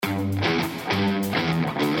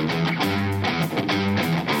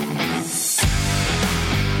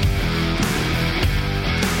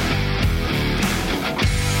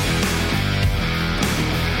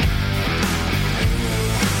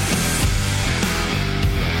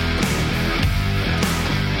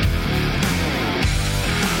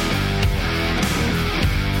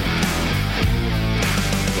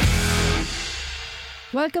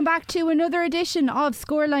Welcome back to another edition of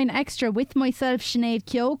Scoreline Extra with myself, Sinead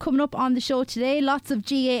Keogh. Coming up on the show today, lots of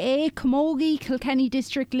GAA, Camogie, Kilkenny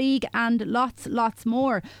District League and lots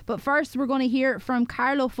more. But first we're going to hear from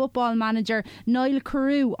Carlow football manager Niall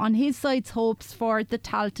Carew on his side's hopes for the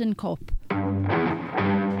Tailteann Cup.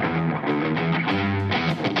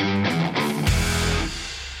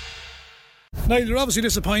 Niall, you're obviously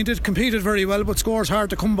disappointed, competed very well, but scores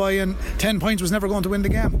hard to come by, and 10 points was never going to win the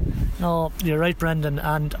game. No, you're right, Brendan,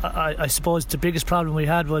 and I suppose the biggest problem we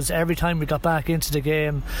had was every time we got back into the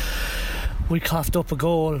game we coughed up a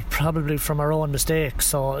goal, probably from our own mistake.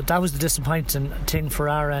 So that was the disappointing thing for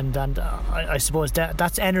our end, and I suppose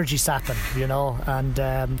that's energy sapping, you know.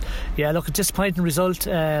 And yeah, look, a disappointing result.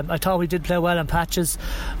 I thought we did play well in patches,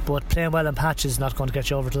 but playing well in patches is not going to get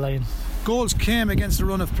you over the line. Goals came against the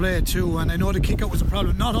run of play too, and I know the kick-out was a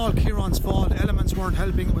problem. Not all Kieran's fault. Elements weren't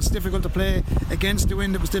helping. It was difficult to play against the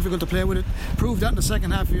wind. It was difficult to play with it. Proved that in the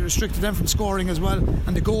second half. You restricted them from scoring as well,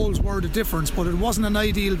 and the goals were the difference. But it wasn't an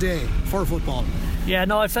ideal day for football. Yeah,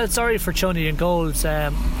 no, I felt sorry for Chunny in goals. He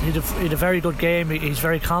had a very good game. He's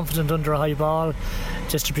very confident under a high ball.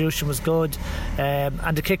 Distribution was good,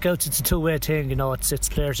 and the kick-outs, it's a two-way thing, you know. It's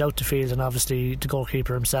players out the field and obviously the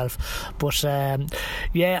goalkeeper himself. But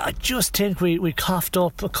yeah, I just think we coughed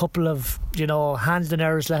up a couple of, you know, handling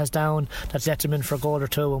errors let us down that let them in for a goal or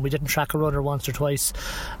two, and we didn't track a runner once or twice,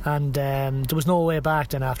 and there was no way back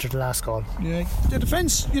then after the last goal. Yeah, the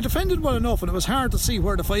defence, you defended well enough, and it was hard to see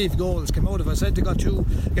where the 5 goals came out of. I said they got 2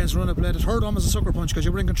 against run of play. The third one was a sucker punch because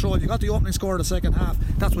you were in control. You got the opening score of the second half,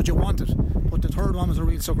 that's what you wanted, but the third one was a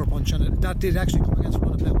real sucker punch, and that did actually come against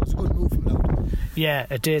run of play. It was a good move from that. Yeah,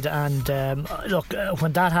 it did, and look,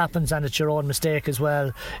 when that happens and it's your own mistake as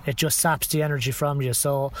well, it just saps the energy from you.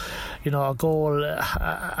 So, you know, a goal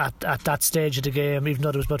at that stage of the game, even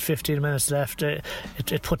though there was about 15 minutes left, it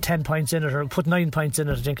put 10 points in it, or put 9 points in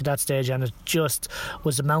it, I think, at that stage, and it just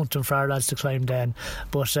was a mountain for our lads to climb then.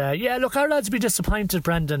 But yeah, look, our lads be disappointed,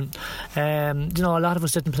 Brendan. You know, a lot of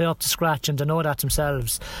us didn't play up to scratch, and they know that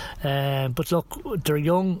themselves. But look, they're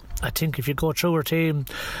young. I think if you go through our team,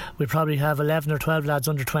 we probably have 11 or 12 lads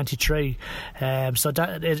under 23, so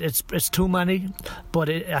that it's too many, but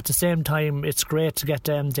at the same time it's great to get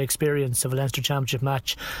them the experience of a Leinster Championship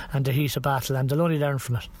match and the heat of battle, and they'll only learn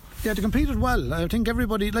from it. Yeah, they competed well. I think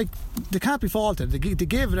everybody, like, they can't be faulted. They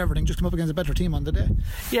gave it everything, just come up against a better team on the day.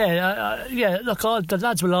 Yeah, look, all the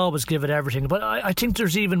lads will always give it everything, but I think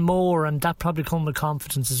there's even more, and that probably comes with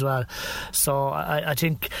confidence as well. So I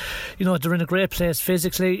think, you know, they're in a great place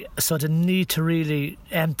physically, so they need to really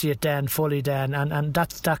empty it then fully then, and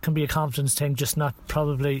that can be a confidence thing, just not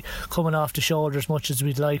probably coming off the shoulder as much as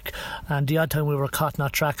we'd like, and the odd time we were caught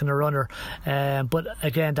not tracking a runner, but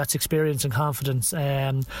again, that's experience and confidence.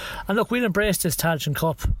 And look, we'll embrace this Tailteann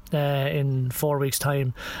Cup in 4 weeks'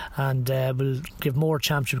 time, and we'll give more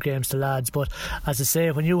championship games to lads. But as I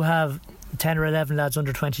say, when you have 10 or 11 lads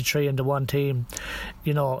under 23 in the one team,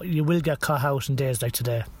 you know, you will get caught out in days like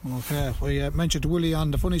today. Okay, we mentioned to Willie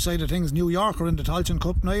on the funny side of things, New York are in the Tailteann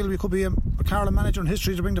Cup. Niall, we could be a Carlow manager in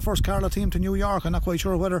history to bring the first Carlow team to New York. I'm not quite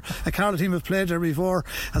sure whether a Carlow team have played there before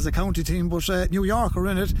as a county team, but New York are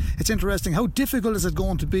in it. It's interesting. How difficult is it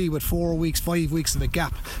going to be with 4 weeks, 5 weeks of a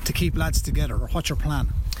gap to keep lads together, or what's your plan?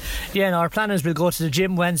 Yeah, no, our plan is we'll go to the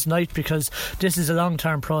gym Wednesday night, because this is a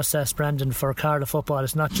long-term process, Brendan, for Carlow football.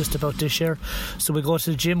 It's not just about this year. So we'll go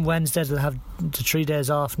to the gym Wednesday. They'll have the 3 days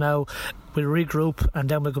off now. We'll regroup, and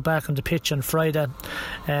then we'll go back on the pitch on Friday,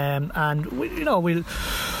 and we'll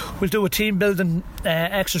do a team building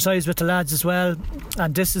exercise with the lads as well.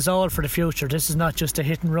 And this is all for the future. This is not just a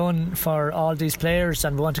hit and run for all these players,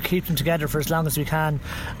 and we want to keep them together for as long as we can,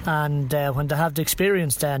 and when they have the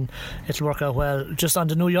experience, then it'll work out well. Just on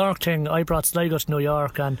the New York thing, I brought Sligo to New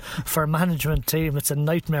York, and for a management team it's a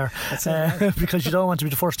nightmare, because you don't want to be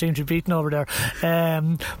the first team to be beaten over there,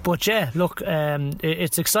 but yeah, look,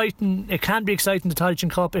 it's exciting. It can be exciting, the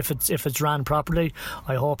Tailteann Cup, if it's ran properly.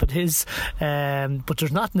 I hope it is, but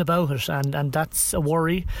there's nothing about it, and that's a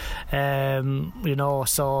worry, you know.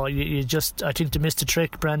 So you just, I think they missed a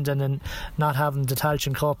trick, Brendan, in not having the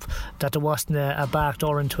Tailteann Cup, that there wasn't a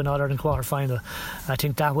backdoor into an All-Ireland quarter final. I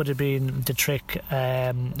think that would have been the trick,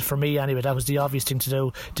 for me anyway. That was the obvious thing to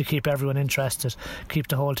do, to keep everyone interested, keep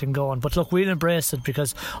the whole thing going. But look, we'll embrace it,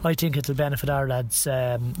 because I think it'll benefit our lads,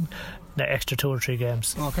 the extra 2 or 3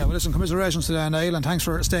 games. Okay, well listen, commiserations today, Niall, and thanks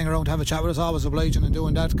for staying around to have a chat with us. Always obliging and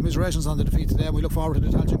doing that. Commiserations on the defeat today, and we look forward to the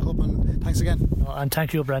Tailteann Cup, and thanks again. And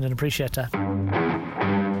thank you, Brendan, appreciate that.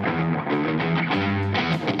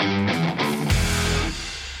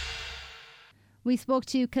 We spoke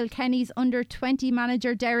to Kilkenny's under-20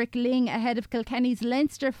 manager Derek Lyng ahead of Kilkenny's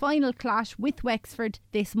Leinster final clash with Wexford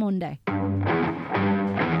this Monday.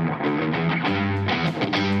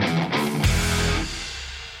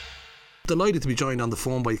 Delighted to be joined on the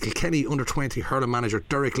phone by Kilkenny under-20 hurling manager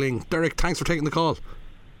Derek Lyng. Derek, thanks for taking the call.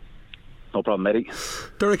 No problem, Eddie.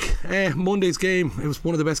 Derek, Monday's game, it was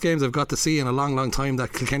one of the best games I've got to see in a long time,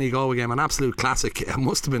 that Kilkenny-Galway game, an absolute classic. It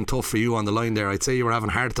must have been tough for you on the line there. I'd say you were having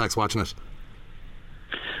heart attacks watching it.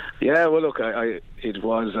 Yeah, well, look, it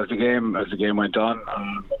was as the game went on.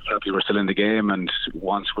 I'm happy we're still in the game, and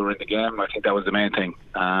once we were in the game, I think that was the main thing.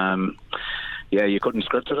 Yeah, you couldn't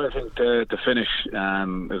script it. I think the finish it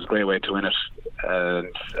was a great way to win it,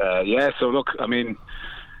 and so look, I mean,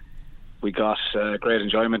 we got great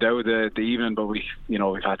enjoyment out of the evening, but we've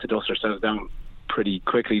had to dust ourselves down pretty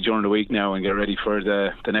quickly during the week now and get ready for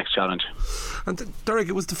the next challenge. And Derek,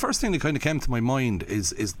 it was the first thing that kind of came to my mind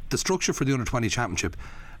is the structure for the under-20 championship.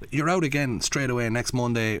 You're out again straight away next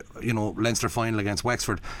Monday, Leinster final against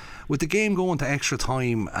Wexford. With the game going to extra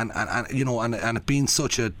time and it being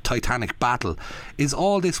such a titanic battle, is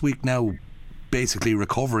all this week now basically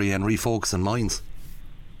recovery and refocusing minds?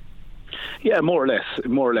 Yeah, more or less.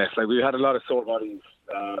 Like, we had a lot of sore bodies,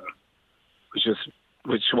 which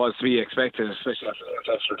was to be expected, especially after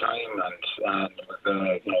the extra time, and it was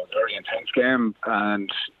a very intense game,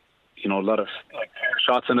 and a lot of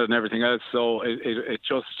shots in it and everything else. So it really is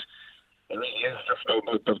just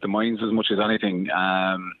about the minds as much as anything.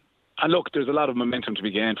 And look, there's a lot of momentum to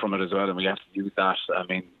be gained from it as well, and we have to use that. I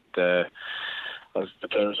mean, the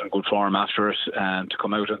players are in good form after it, and to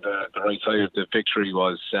come out on the right side of the victory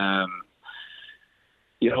was,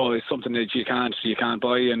 it's something that you can't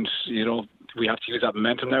buy, and we have to use that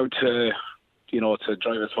momentum now to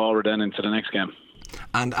drive us forward then into the next game.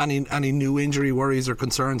 And any new injury worries or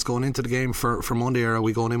concerns going into the game for Monday, or are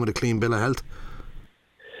we going in with a clean bill of health?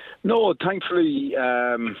 No, thankfully,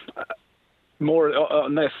 the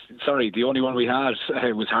only one we had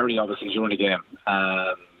was Harry, obviously, during the game.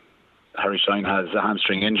 Harry Shine has a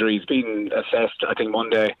hamstring injury. He's been assessed. I think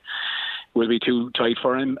Monday will be too tight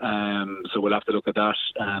for him, so we'll have to look at that.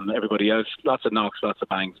 Everybody else, lots of knocks, lots of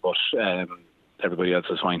bangs, but everybody else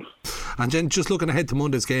is fine. And then just looking ahead to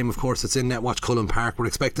Monday's game, of course, it's in Netwatch Cullen Park. We're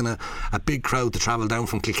expecting a big crowd to travel down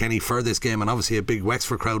from Kilkenny for this game, and obviously a big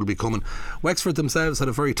Wexford crowd will be coming. Wexford themselves had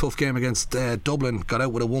a very tough game against Dublin, got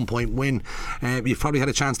out with a 1-point win. You've probably had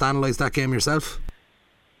a chance to analyse that game yourself.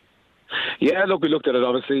 Yeah, look, we looked at it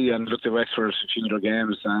obviously, and looked at Wexford's few of their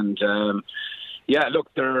games, and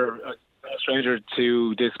they're a stranger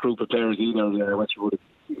to this group of players either. Wexford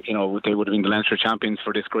they would have been the Leinster champions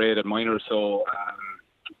for this grade at minor, so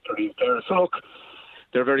look,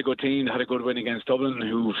 they're a very good team. They had a good win against Dublin,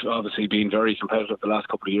 who've obviously been very competitive the last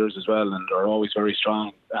couple of years as well, and are always very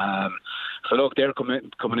strong. So look, they're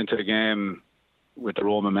coming into the game with their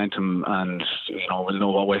own momentum, and we'll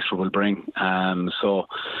know what Wexford will bring. So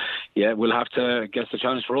yeah, we'll have to guess the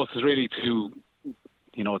challenge for us is really to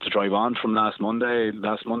drive on from last Monday.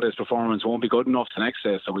 Last Monday's performance won't be good enough the next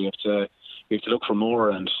day, so we have to look for more.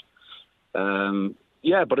 And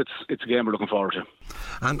but it's a game we're looking forward to.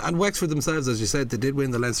 And Wexford themselves, as you said, they did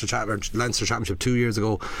win the Leinster Championship 2 years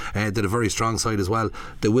ago. Did a very strong side as well.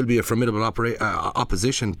 They will be a formidable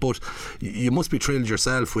opposition, but you must be thrilled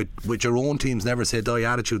yourself with your own team's never say die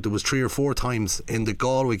attitude. There was 3 or 4 times in the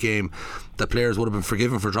Galway game that players would have been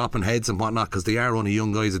forgiven for dropping heads and whatnot, because they are only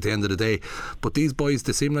young guys at the end of the day. But these boys,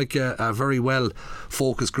 they seem like a very well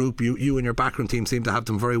focused group. You and your background team seem to have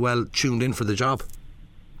them very well tuned in for the job.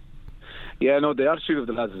 Yeah, no, the attitude of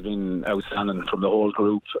the lads has been outstanding from the whole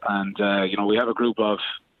group, and we have a group of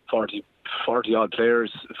 40 odd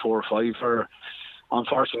players. 4 or 5 are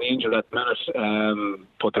unfortunately injured at the minute,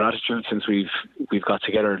 but their attitude since we've got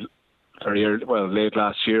together late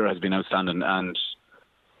last year has been outstanding, and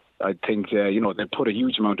I think they put a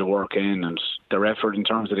huge amount of work in, and their effort in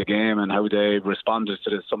terms of the game and how they responded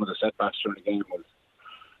to some of the setbacks during the game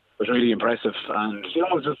was really impressive, and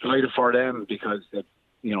I was just delighted for them because they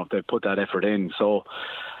put that effort in. So,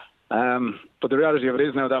 but the reality of it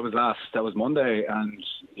is now that was Monday, and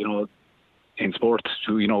in sports,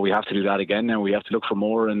 we have to do that again now. We have to look for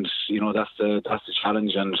more, and that's the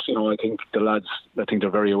challenge. And I think the lads,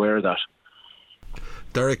 they're very aware of that.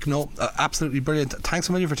 Derek, absolutely brilliant. Thanks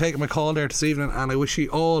a million for taking my call there this evening, and I wish you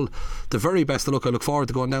all the very best of luck. I look forward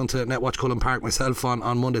to going down to Netwatch Cullen Park myself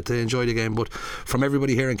on Monday to enjoy the game. But from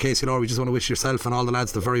everybody here in KCLR, we just want to wish yourself and all the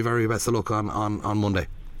lads the very, very best of luck on Monday.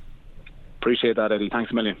 Appreciate that, Eddie.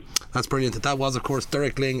 Thanks a million. That's brilliant. That was, of course,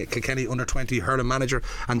 Derek Lyng, Kilkenny under-20 hurling manager,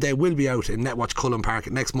 and they will be out in Netwatch Cullen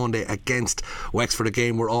Park next Monday against Wexford, a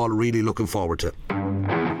game we're all really looking forward to.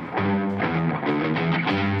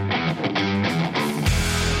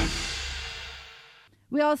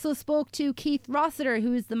 We also spoke to Keith Rossiter,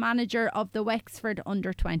 who is the manager of the Wexford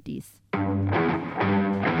under-20s.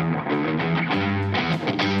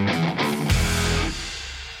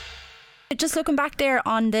 Just looking back there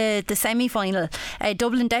on the semi-final,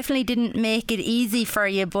 Dublin definitely didn't make it easy for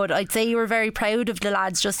you, but I'd say you were very proud of the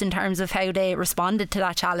lads just in terms of how they responded to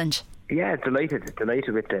that challenge. Yeah, delighted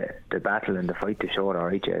with the battle and the fight to show it.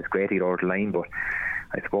 Alright, yeah, it's great to get over the line, but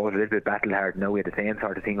I suppose a little bit battle hard now. We had the same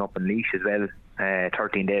sort of thing up in Laois as well,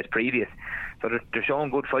 13 days previous. So they're showing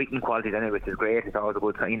good fighting qualities anyway, which is great. It's always a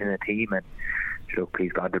good sign in a team, and look,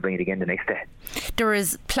 please God, they'll bring it again the next day. There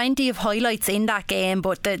was plenty of highlights in that game,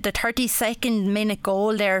 but the 32nd minute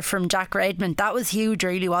goal there from Jack Redmond, that was huge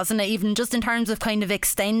really, wasn't it? Even just in terms of kind of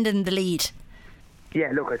extending the lead.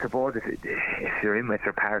 Yeah, look, I suppose if you're in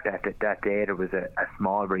Wexford Park that day, there was a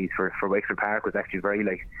small breeze for Wexford Park. Was actually very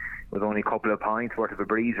it was only a couple of points worth of a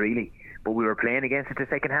breeze really, but we were playing against it the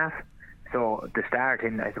second half. So the start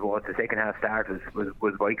in, I suppose, the second half start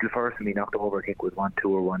was vital for us, and we knocked over, I think, with 1-2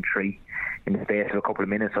 or 1-3 in the space of a couple of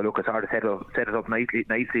minutes. So look, it sort of set us up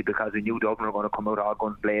nicely because we knew Dublin were going to come out all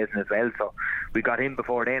guns blazing as well. So we got in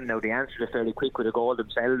before them. Now they answered it fairly quick with a goal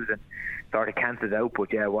themselves and sort of cancelled out.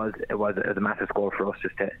 But yeah, it was a massive score for us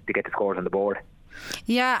just to get the scores on the board.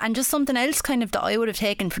 Yeah, and just something else kind of that I would have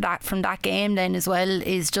taken from that game then as well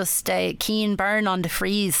is just Cian Byrne on the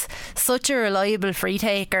frees. Such a reliable free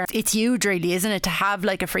taker. It's huge really, isn't it, to have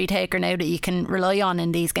like a free taker now that you can rely on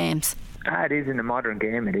in these games? It is in the modern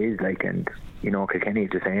game, it is and Kilkenny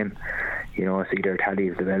is the same. See their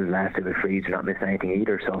tallies the well last day with frees, they're not missing anything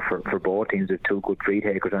either. So for both teams, there's two good free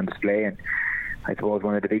takers on display, and I suppose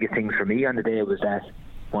one of the biggest things for me on the day was that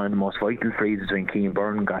one of the most vital frees when Cian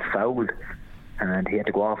Byrne got fouled and he had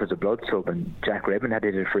to go off as a blood sub, and Jack Redmond had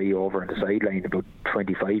a free over on the sideline about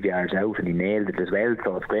 25 yards out, and he nailed it as well.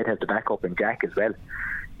 So it's great to have the backup in Jack as well.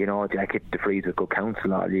 Jack hit the frees with good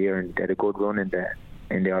counsel all year and did a good run in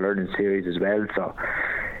the All-Ireland series as well. So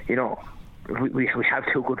we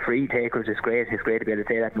have two good free takers. It's great to be able to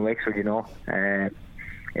say that in Wexford.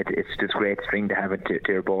 It's just great string to have it to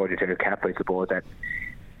your board, to your cap, I suppose, that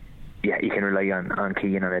yeah, you can rely on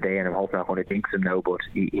Cian on a day, and I'm hoping I'm not going to jinx him now, but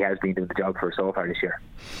he has been doing the job for us so far this year.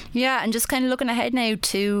 Yeah, and just kind of looking ahead now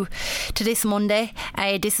to this Monday,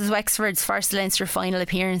 this is Wexford's first Leinster final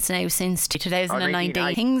appearance now since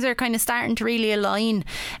 2019. Things are kind of starting to really align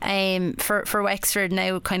for Wexford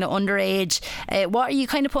now, kind of underage. What are you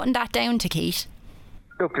kind of putting that down to, Keith?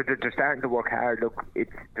 Look, they're starting to work hard. Look,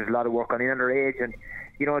 there's a lot of work on in underage, and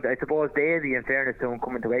I suppose Davy, in fairness to him,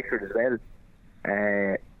 coming to Wexford as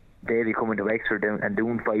well. Davy coming to Wexford and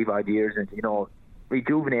doing 5 odd years, and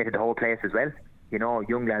rejuvenated the whole place as well.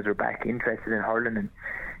 Young lads are back interested in hurling, and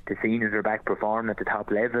the seniors are back performing at the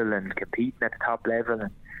top level and competing at the top level.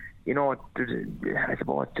 And I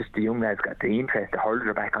suppose just the young lads got the interest. The hurlers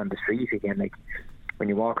are back on the street again. Like when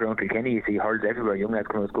you walk around Kilkenny, you see hurls everywhere. Young lads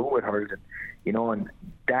come to school with hurls, and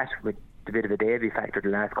that with a bit of a Davy factor the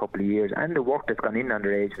last couple of years, and the work that's gone in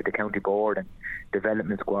underage with the county board and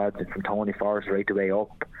development squads, and from Tony Forrest right the way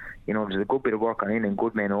up. There's a good bit of work gone in and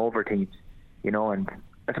good men over teams. And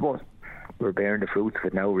I suppose we're bearing the fruits of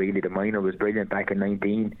it now. Really, the minor was brilliant back in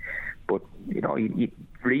 19, but you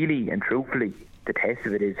really and truthfully, the test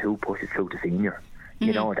of it is who pushes through to senior.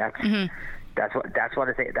 That's what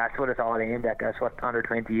I say. That's what it's all aimed at. That's what under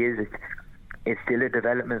 20 is. It's still a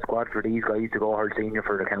development squad for these guys to go hurl senior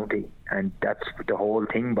for the county, and that's the whole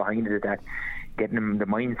thing behind it. That getting them the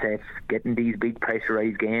mindsets, getting these big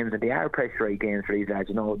pressurised games, and they are pressurised games for these lads.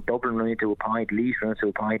 Dublin running to a point, Laois running to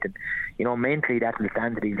a point, and mentally that will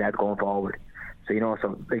stand to these lads going forward. So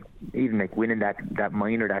even winning that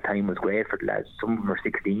minor that time was great for the lads. Some of them were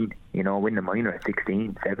 16, winning the minor at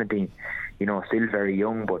 16, 17, still very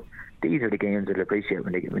young, but these are the games they'll appreciate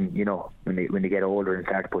when they get older and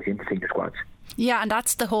start to push into senior squads. Yeah, and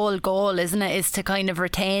that's the whole goal, isn't it? Is to kind of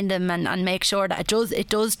retain them and make sure that it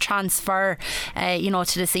does transfer,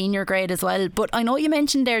 to the senior grade as well. But I know you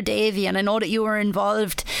mentioned there Davy, and I know that you were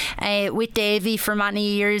involved with Davy for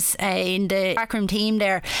many years in the backroom team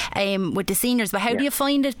there with the seniors. But how do you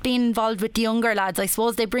find it being involved with the younger lads? I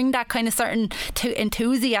suppose they bring that kind of certain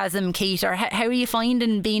enthusiasm, Keith. Or how are you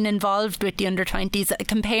finding being involved with the under-20s,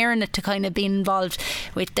 comparing it to kind of being involved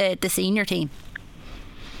with the senior team?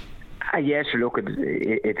 Yes, look,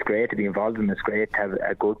 it's great to be involved, and it's great to have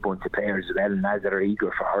a good bunch of players as well, and lads that are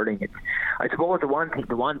eager for hurling. I suppose the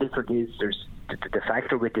one difference is there's the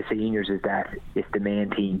factor with the seniors is that it's the main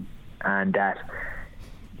team, and that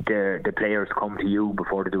the players come to you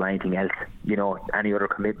before they do anything else. Any other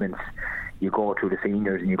commitments, you go through the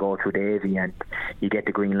seniors and you go through Davy, and you get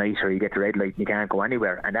the green light or you get the red light and you can't go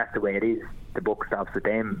anywhere, and that's the way it is. the buck stops with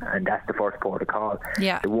them, and that's the first port of call.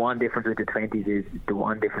 Yeah. The one difference with the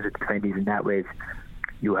 20s in that way is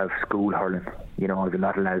you have school hurling. You know, there's a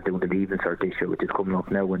lot of lads doing the leaving cert this year, which is coming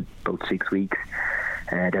up now in about 6 weeks,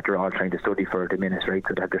 that they're all trying to study for the minutes, right?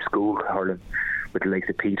 So that their school hurling with the likes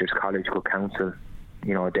of Peters College, Cook Council,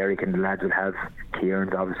 you know, Derek and the lads will have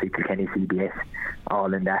Kieran's, obviously Kilkenny CBS,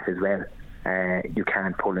 all in that as well. You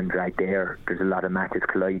can't pull and drag there. There's a lot of matches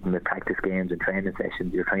colliding with practice games and training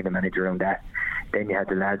sessions. You're trying to manage around that. Then you have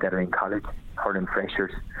the lads that are in college, hurling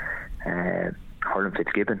freshers, hurling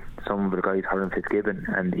Fitzgibbon. Some of the guys hurling Fitzgibbon,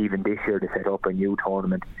 and even this year they set up a new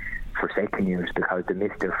tournament for second years because they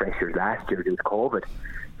missed their freshers last year due to COVID.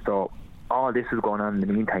 So all this is going on in the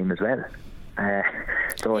meantime as well.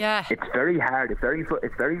 So it's very hard. It's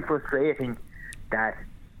very frustrating that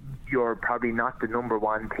you're probably not the number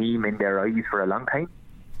one team in their eyes for a long time,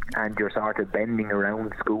 and you're sort of bending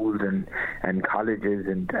around schools and colleges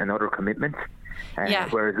and other commitments.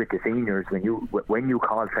 Whereas with the seniors, when you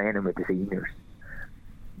call training with the seniors,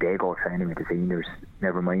 they go training with the seniors.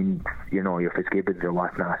 Never mind, you know, your Fitzgibbons or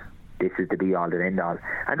whatnot. This is the be all and end all.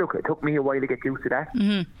 And look, it took me a while to get used to that.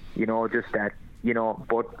 You know, just that, you know,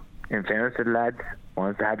 but in fairness to the lads,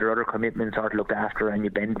 once they had their other commitments sort of looked after, and you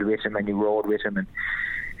bended with them and you rode with them, and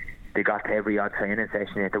they got to every odd training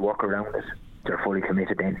session, they had to work around it, they're fully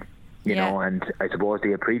committed then. You know, and I suppose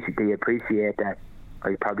they appreciate that.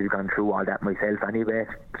 I've probably gone through all that myself anyway,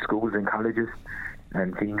 schools and colleges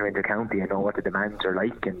and senior inter-county. I know what the demands are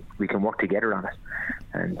like, and we can work together on it.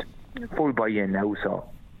 And full buy-in now, so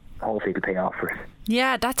hopefully it'll pay off for us.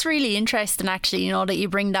 Yeah, that's really interesting actually, you know, that you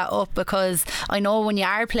bring that up, because I know when you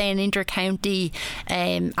are playing inter-county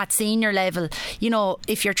at senior level, you know,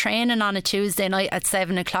 if you're training on a Tuesday night at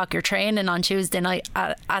 7 o'clock, you're training on Tuesday night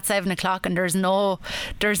at 7 o'clock, and there's no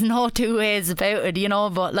two ways about it, you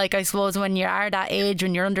know. But like, I suppose when you are that age,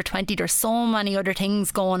 when you're under 20, there's so many other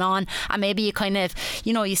things going on, and maybe you kind of,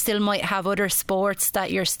 you know, you still might have other sports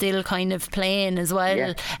that you're still kind of playing as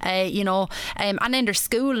well. You know, and then there's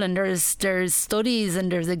school, and there's studies,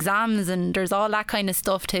 and there's exams, and there's all that kind of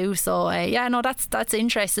stuff too. So that's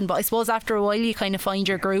interesting. But I suppose after a while you kind of find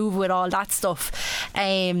your groove with all that stuff.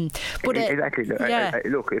 But exactly.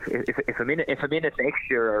 Look, if I'm in it next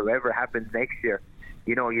year, or whatever happens next year,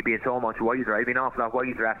 you know, you'd be so much wiser. I've been an awful lot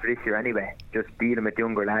wiser after this year anyway, just dealing with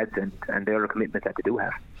younger lads and the other commitments that they do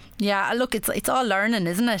have. Yeah, look, it's all learning,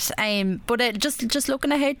 isn't it? But just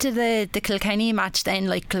looking ahead to the Kilkenny match then,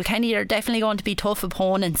 like, Kilkenny are definitely going to be tough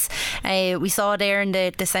opponents. We saw there in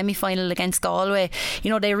the semi-final against Galway, you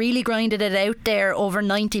know, they really grinded it out there over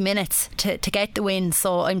 90 minutes to get the win.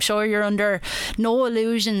 So I'm sure you're under no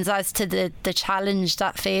illusions as to the challenge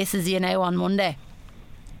that faces you now on Monday.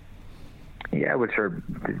 Yeah, well, sure,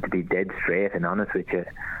 to be dead straight and honest with you,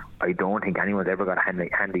 I don't think anyone's ever got a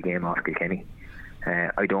handy game off Kilkenny.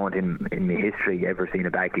 I don't in my history ever seen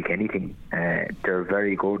a bad Kilkenny team. They're a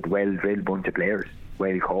very good, well-drilled bunch of players,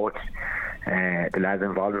 well coached. The lads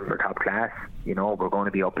involved are top class. You know, we're going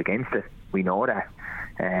to be up against it. We know that.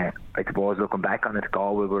 I suppose looking back on it,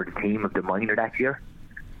 Galway were the team of the minor that year.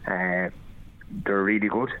 They're really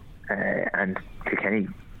good. And Kilkenny,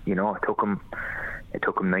 you know, it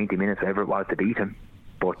took them 90 minutes, whatever it was, to beat them,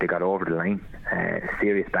 but they got over the line.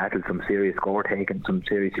 Serious battle, some serious score taken, some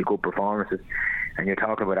seriously good performances. And you're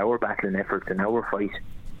talking about our battling efforts and our fight.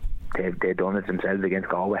 They've done it themselves against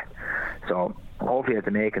Galway. So hopefully it's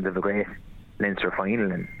the makings of a great Leinster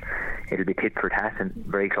final, and it'll be tit for tat and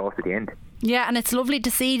very close to the end. Yeah, and it's lovely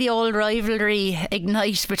to see the old rivalry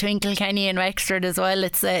ignite between Kilkenny and Wexford as well.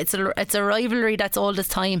 It's a rivalry that's old as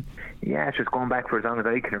time. Yeah, it's just going back for as long as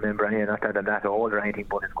I can remember. Anyway, not that I'm that old or anything,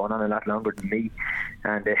 but it's gone on a lot longer than me.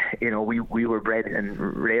 And you know, we were bred and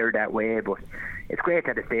reared that way. But it's great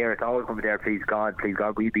that it's there. It's always going to be there. Please God,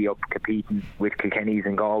 we'll be up competing with Kilkennys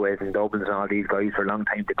and Galways and Dublins and all these guys for a long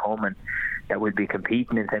time to come, and that we'll be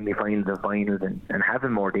competing in semi-finals and finals and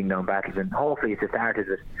having more ding-dong battles. And hopefully it's the start of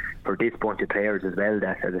it for this bunch of players as well,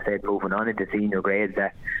 that, as I said, moving on into senior grades,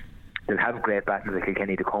 that they'll have great battles with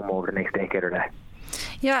Kilkenny to come over the next decade or that.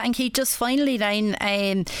 Yeah, and Keith, just finally then,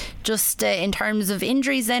 in terms of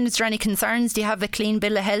injuries then, is there any concerns? Do you have a clean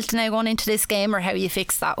bill of health now going into this game, or how are you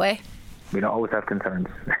fixed that way? We'll always have concerns.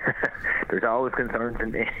 There's always concerns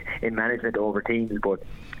in management over teams, but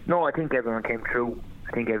no, I think everyone came through.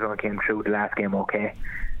 The last game okay.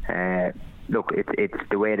 Look, it's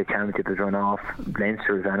the way the championship has run off.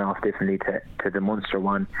 Leinster's ran off differently to the Munster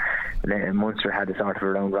one. Munster had a sort of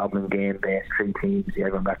a round robin game based 3 teams.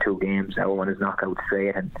 Everyone got 2 games. Our one is knockout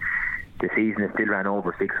straight, and the season has still ran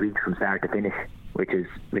over 6 weeks from start to finish, which is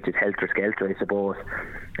helter skelter, I suppose.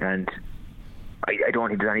 And I don't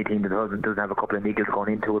think there's any team that doesn't have a couple of niggles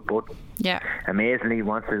going into it, but amazingly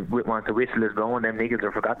once the whistle is blown, them niggles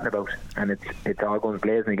are forgotten about, and it's all guns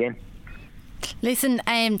blazing again. Listen,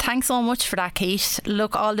 thanks so much for that, Keith.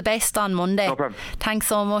 Look, all the best on Monday. No problem. Thanks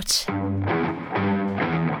so much.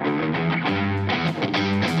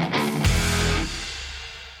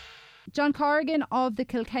 John Corrigan of the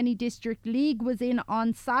Kilkenny District League was in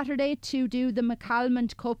on Saturday to do the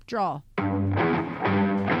McCalmont Cup draw.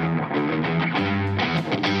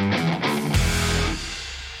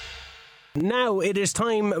 Now it is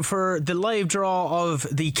time for the live draw of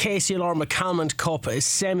the KCLR McCalmont Cup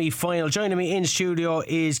semi-final. Joining me in studio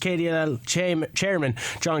is KDL Chairman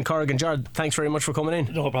John Corrigan. John, thanks very much for coming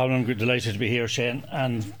in. No problem, I'm delighted to be here, Shane.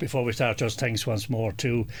 And before we start, just thanks once more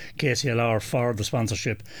to KCLR for the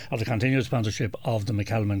sponsorship, or the continued sponsorship of the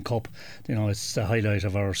McCalmont Cup. You know, it's the highlight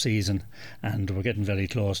of our season, and we're getting very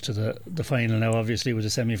close to the final now, obviously, with the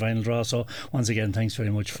semi-final draw. So once again, thanks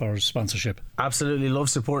very much for sponsorship. Absolutely love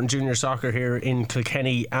supporting junior soccer here in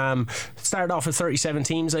Kilkenny. Started off with 37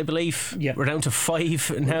 teams, I believe. Yeah. We're down to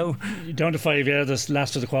 5 now. Down to 5, yeah. The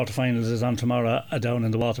last of the quarterfinals is on tomorrow down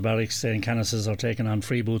in the Water Barracks. St. Canice's are taking on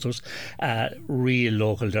Freebooters. Real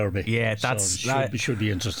local derby. Yeah, should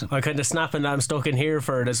be interesting. I'm kind of snapping that I'm stuck in here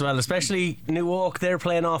for it as well, especially New Oak. They're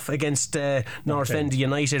playing off against North End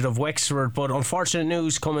United of Wexford, but unfortunate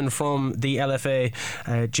news coming from the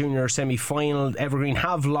LFA junior semi-final. Evergreen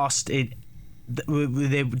have lost it.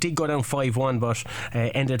 They did go down 5-1, but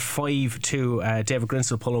ended 5-2. David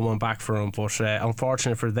Grinsell pulling one back for them, but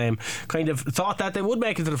unfortunate for them. Kind of thought that they would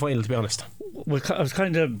make it to the final, to be honest. Well, I was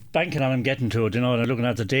kind of banking on them getting to it, you know, and looking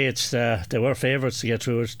at the dates, they were favourites to get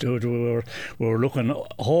through it. We were looking,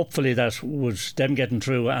 hopefully, that would them getting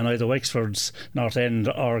through, and either Wexford's North End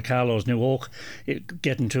or Carlow's New Oak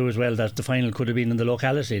getting through as well, that the final could have been in the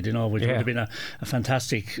locality, you know, which would have been a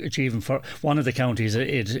fantastic achievement for one of the counties.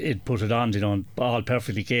 It put it on, you know, all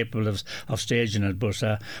perfectly capable of staging it, but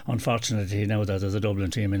unfortunately now that there's a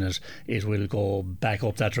Dublin team in it, it will go back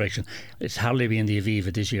up that direction. It's hardly been the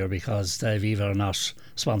Aviva this year, because the Aviva are not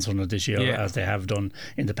sponsoring it this year as they have done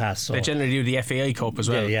in the past. So they generally do the FAI Cup as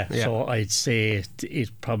well. Yeah. So I'd say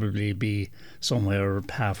it'd probably be somewhere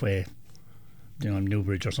halfway, you know,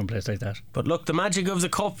 Newbridge or someplace like that. But look, the magic of the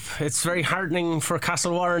cup, it's very heartening for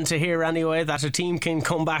Castlewarren to hear anyway that a team can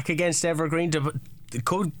come back against Evergreen to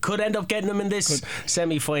could end up getting them in this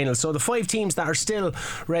semi-final. So the 5 teams that are still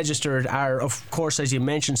registered are, of course, as you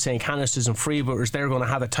mentioned, St. Canice's and Freebooters. They're going to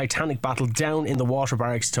have a titanic battle down in the Water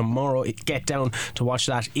Barracks tomorrow. Get down to watch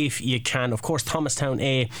that if you can. Of course, Thomastown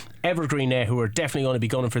A, Evergreen A, who are definitely going to be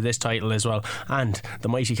gunning for this title as well, and the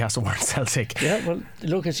mighty Castlewarren Celtic. Yeah, well,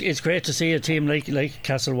 look, it's great to see a team like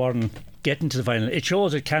Castlewarren getting to the final. It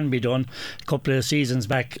shows it can be done. A couple of seasons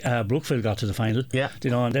back, Brookfield got to the final. Yeah,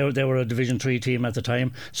 you know, and they were a Division 3 team at the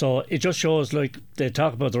time. So it just shows, like they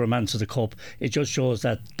talk about the romance of the cup, it just shows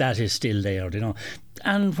that is still there, you know.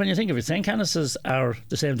 And when you think of it, St. Canice's are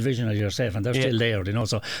the same division as yourself, and they're still there, you know.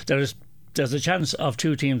 So there's a chance of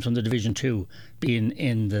 2 teams from the Division 2 being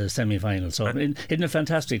in the semi-final. So isn't it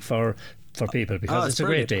fantastic for people, because it's a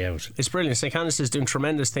great day out. It's brilliant. St. Canice is doing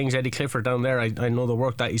tremendous things. Eddie Clifford down there, I know the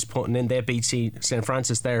work that he's putting in. They beat St.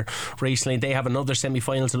 Francis there recently. They have another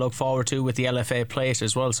semi-final to look forward to with the LFA plate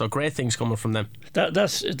as well, so great things coming from them.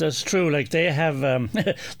 That's true. Like they have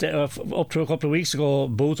up to a couple of weeks ago,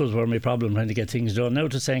 Boothers were my problem trying to get things done. Now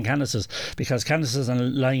to St. Canice's, because Canice's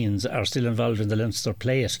and Lions are still involved in the Leinster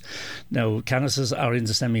plate. Now Canice's are in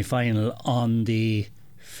the semi-final on the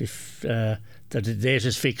 5th. The date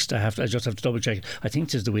is fixed. I just have to double check. I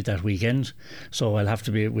think it's that weekend, so we'll have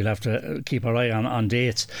to keep our eye on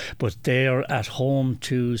dates. But they're at home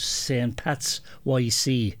to St. Pat's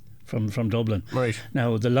YC from Dublin. Right.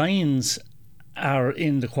 Now the Lions are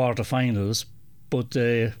in the quarterfinals, but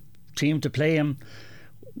the team to play them,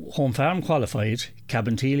 Home Farm qualified.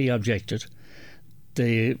 Cabinteely objected.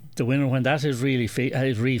 The winner, when that is really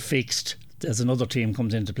refixed, there's another team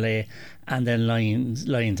comes into play, and then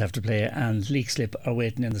Lions have to play, and Leixlip are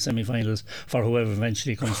waiting in the semi-finals for whoever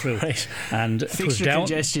eventually comes through. Right. And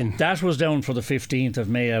congestion. That was down for the 15th of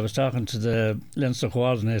May. I was talking to the Leinster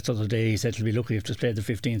coordinator the other day. He said he'll be lucky if it's played the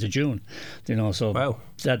 15th of June. You know, so wow.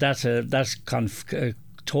 That's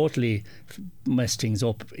totally messed things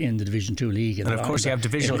up in the Division 2 league. And of course you have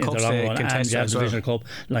divisional cups to contest, and you have as divisional cup,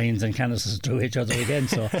 Lions and Canice's through each other again.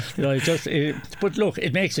 So you know, but look,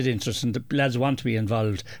 it makes it interesting. The lads want to be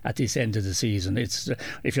involved at this end of the season. It's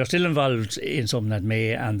if you're still involved in something at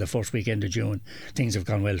May and the first weekend of June, things have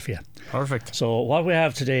gone well for you. Perfect. So what we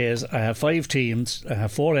have today is I have 5 teams. I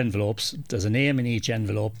have 4 envelopes. There's a name in each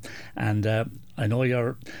envelope, and I know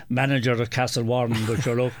you're manager at Castle Warren, but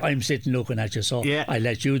I'm sitting looking at you, so Yeah. I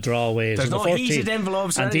let you draw away. There's so no the heated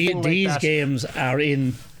envelopes or and anything like these that. games are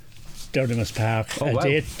in Derdymus Park. Oh, wow.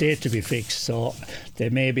 Date to be fixed, so they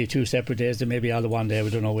may be 2 separate days, they may be all the one day, we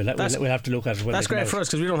don't know. We'll have to look at it when That's they come great out. for us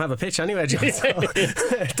because we don't have a pitch anyway, John. So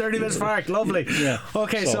 30 minutes Park, lovely. Yeah.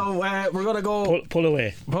 Okay, so we're going to go Pull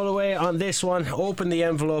away. pull away on this one. Open the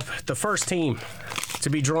envelope. The first team to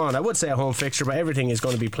be drawn, I would say a home fixture, but everything is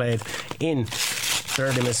going to be played in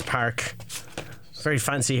Derdymus Park. Very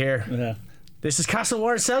fancy here. Yeah. This is Castle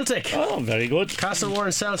Warren Celtic. Oh, very good. Castle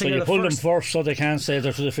Warren Celtic. So are you the pull them first. first so they can't say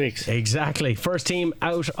they're to the fix. Exactly. First team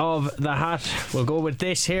out of the hat. We'll go with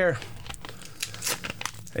this here.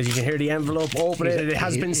 As you can hear the envelope open it. It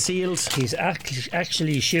has been sealed. He's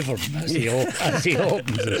actually shivering as he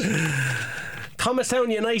opens it. Thomastown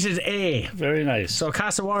United A. Very nice. So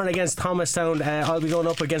Castle Warren against Thomastown. I'll be going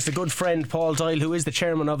up against a good friend, Paul Doyle, who is the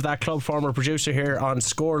chairman of that club, former producer here on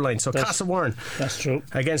Scoreline. So Castle Warren. That's true.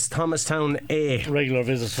 Against Thomastown A. Regular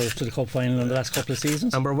visitors to the cup final in the last couple of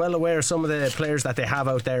seasons. And we're well aware of some of the players that they have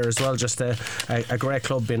out there as well. Just a great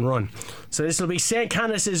club being run. So this will be St.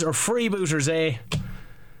 Canice's or Freebooters A.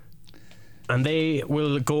 And they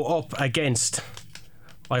will go up against,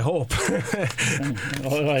 I hope,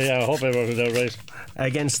 I hope I wrote it out right.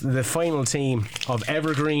 against the final team of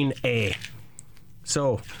Evergreen A.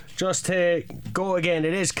 So, just to go again,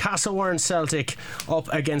 it is Castle Warren Celtic up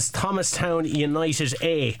against Thomastown United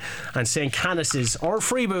A and St. Canice's or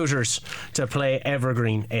Freebooters to play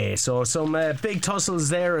Evergreen A. So some big tussles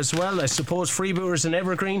there as well. I suppose Freebooters and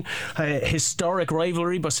Evergreen, historic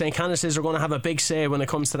rivalry, but St. Canice's are going to have a big say when it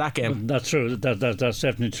comes to that game. That's true. That's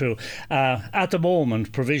definitely true. At the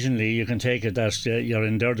moment, provisionally, you can take it that you're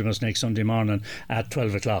in Derdymus next Sunday morning at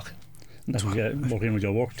 12 o'clock. That's working with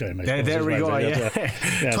your work time. I suppose, There we go. Yeah.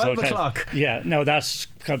 12 so o'clock. Yeah. Now that's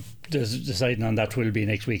deciding on that will be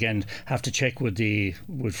next weekend. Have to check with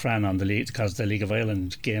Fran on the league because the League of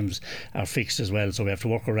Ireland games are fixed as well. So we have to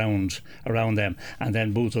work around them. And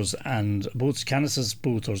then Canice's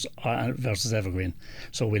Booters versus Evergreen.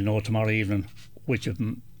 So we'll know tomorrow evening which of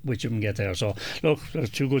them get there. So look,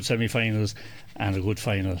 there's 2 good semi-finals and a good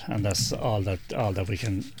final, and that's all that we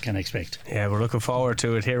can expect. Yeah, we're looking forward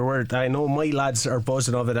to it here. I know my lads are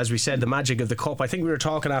buzzing of it. As we said, the magic of the cup. I think we were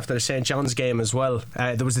talking after the St. John's game as well.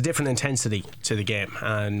 There was a different intensity to the game,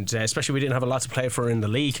 and especially we didn't have a lot to play for in the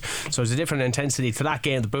league, so there's a different intensity to that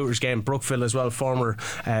game. The Booters game, Brookville as well, former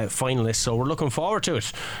finalists. So we're looking forward to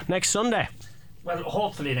it next Sunday. Well,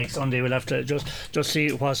 hopefully next Sunday we'll have to just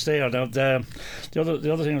see what's there. Now, the other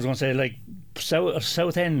thing I was going to say, like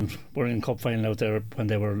Southend were in cup final out there when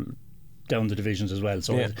they were down the divisions as well.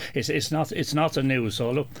 So it's not a news. So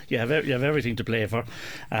look, you have everything to play for.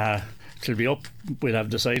 It'll be up. We'll have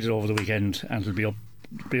decided over the weekend, and it'll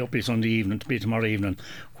be up by Sunday evening, to be tomorrow evening,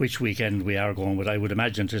 which weekend we are going with. I would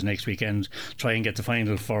imagine it is next weekend. Try and get the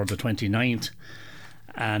final for the 29th.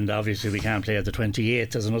 And obviously we can't play at the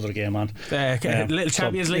 28th. There's another game on, little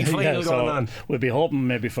Champions League final going on. We'll be hoping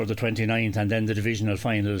maybe for the 29th, and then the divisional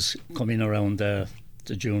finals come in around the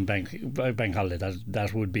June bank holiday.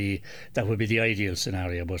 That would be the ideal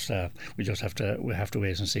scenario, but we have to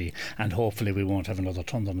wait and see, and hopefully we won't have another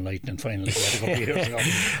Thunder and Lightning final like we had a couple of years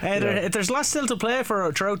ago. There's lots still to play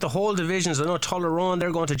for throughout the whole divisions. I know Tullaroan,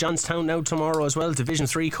 they're going to Johnstown now tomorrow as well. Division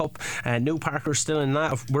 3 Cup, New Parker's still in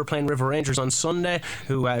that. We're playing River Rangers on Sunday,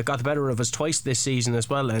 who got the better of us twice this season as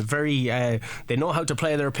well. They know how to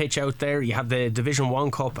play their pitch out there. You have the Division 1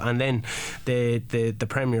 Cup and then the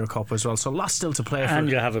Premier Cup as well, so lots still to play for. And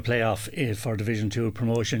you have a playoff for Division 2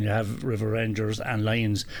 promotion. You have River Rangers and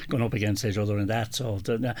Lions going up against each other in that.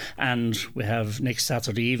 And we have next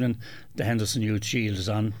Saturday evening the Henderson Youth Shield is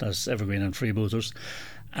on. That's Evergreen and Freebooters.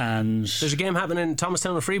 And there's a game happening in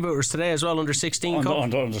Thomastown and Freebooters today as well, under 16 Cup.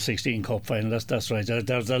 Under 16 Cup final. That's right.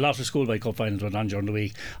 There's a lot of schoolboy cup finals went on during the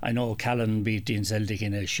week. I know Callan beat Dean Celtic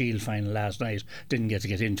in a Shield final last night. Didn't get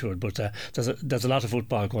into it, but there's a lot of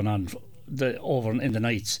football going on over in the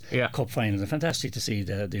Knights Cup final. It's fantastic to see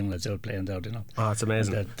the young lads out playing there, you know. Oh, it's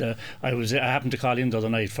amazing. I happened to call in the other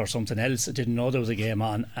night for something else. I didn't know there was a game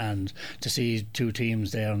on, and to see 2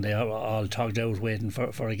 teams there and they are all tugged out waiting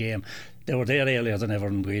for a game. They were there earlier than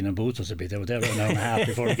Everton Green and Boots would be. They were there an hour and a half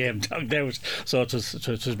before the game tugged out. So it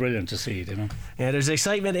was brilliant to see, you know. Yeah, there's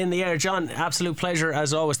excitement in the air. John, absolute pleasure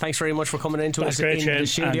as always. Thanks very much for coming into us in the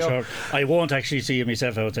studio. Sure, I won't actually see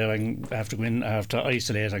myself out there. I have to go in. I have to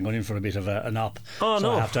isolate. I'm going in for a bit of an op. Oh, so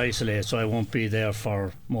no. I have to isolate, so I won't be there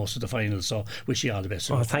for most of the finals. So wish you all the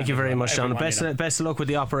best. Oh, thank you very much, John. Best of luck with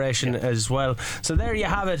the operation as well. So there you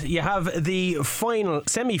have it. You have the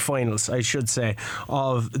semi-finals, I should say,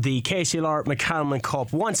 of the KC KCLR McCalmont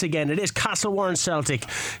Cup. Once again, it is Castlewarren Celtic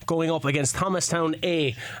going up against Thomastown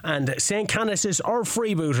A, and St. Canice's or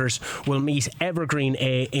Freebooters will meet Evergreen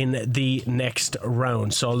A in the next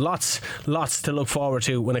round. So lots to look forward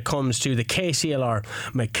to when it comes to the KCLR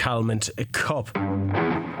McCalmont Cup.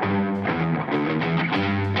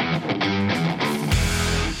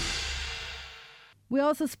 We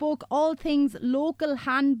also spoke all things local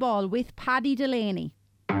handball with Paddy Delaney.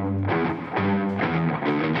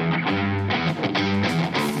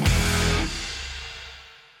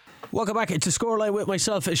 Welcome back to Scoreline with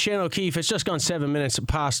myself, Shane O'Keefe. It's just gone 7 minutes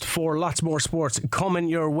past 4. Lots more sports coming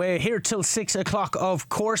your way. Here till 6 o'clock, of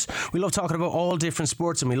course. We love talking about all different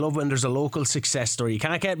sports, and we love when there's a local success story. You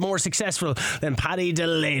can't get more successful than Paddy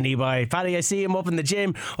Delaney. Paddy, I see him up in the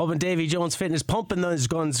gym, up in Davy Jones Fitness, pumping those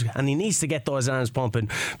guns, and he needs to get those arms pumping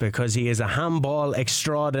because he is a handball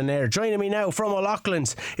extraordinaire. Joining me now from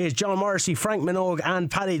O'Loughlin's is John Morrissey, Frank Minogue and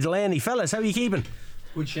Paddy Delaney. Fellas, how are you keeping?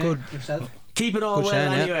 Good, Shane. Good. Yourself? Keep it all Good,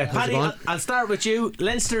 well Shane, anyway. yeah. Paddy, I'll start with you.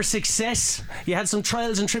 Leinster success. You had some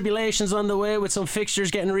trials and tribulations on the way with some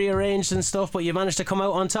fixtures getting rearranged and stuff, but you managed to come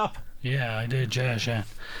out on top. Yeah, I did, Shane.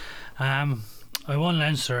 I won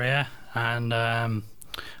Leinster, yeah, and I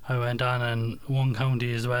went on and won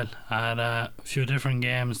county as well. I had a few different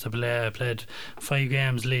games to play. I played 5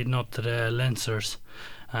 games leading up to the Leinsters,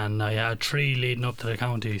 and I had 3 leading up to the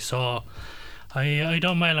county. So I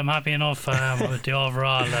done well. I'm happy enough with the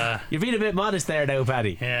overall. You've been a bit modest there now,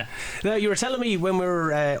 Paddy. Yeah. Now, you were telling me when we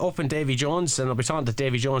were up in Davy Jones, and I'll be talking to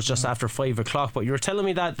Davy Jones just after 5 o'clock, but you were telling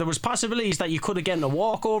me that there was possibilities that you could have gotten a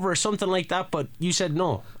walkover or something like that, but you said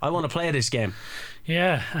no, I want to play this game.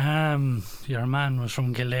 Yeah, your man was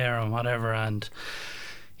from Kildare and whatever, and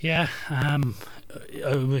yeah,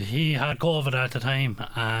 he had COVID at the time,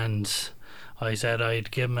 and I said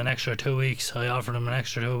I'd give him an extra 2 weeks. I offered him an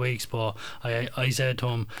extra 2 weeks, but I said to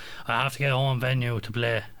him, I have to get a home venue to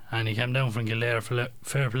play. And he came down from Kildare,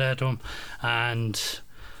 fair play to him. And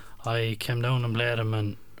I came down and played him,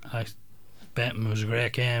 and I bet him it was a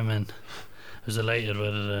great game, and I was delighted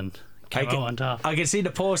with it, and came out on top. I can see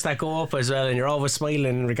the posts that go up as well, and you're always smiling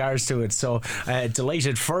in regards to it, so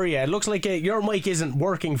delighted for you. It looks like your mic isn't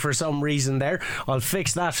working for some reason there. I'll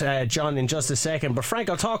fix that, John, in just a second. But Frank,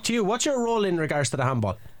 I'll talk to you. What's your role in regards to the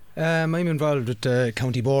handball? I'm involved with the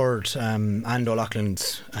county board and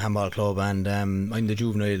O'Loughlin's handball club, and I'm the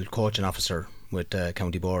juvenile coaching officer with the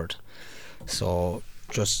county board. So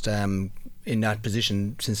just in that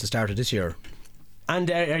position since the start of this year. And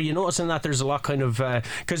are you noticing that there's a lot kind of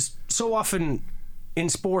because so often in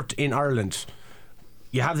sport in Ireland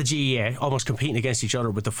you have the GEA almost competing against each other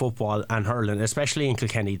with the football and hurling, especially in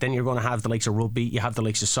Kilkenny. Then you're going to have the likes of rugby, you have the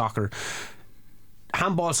likes of soccer.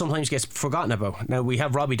 Handball sometimes gets forgotten about. Now we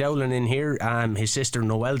have Robbie Dowling in here, his sister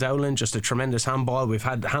Noelle Dowling, just a tremendous handball. We've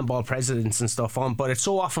had handball presidents and stuff on, but it's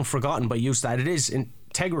so often forgotten by youth that it is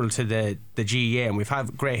integral to the GEA, and we've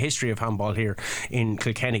had great history of handball here in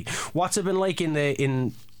Kilkenny. What's it been like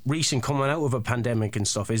in recent coming out of a pandemic and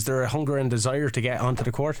stuff? Is there a hunger and desire to get onto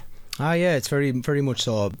the court? Yeah, it's very, very much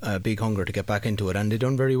so a big hunger to get back into it, and they've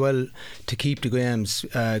done very well to keep the games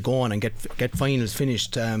going and get finals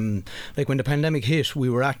finished. Like when the pandemic hit, we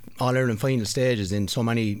were at All-Ireland final stages in so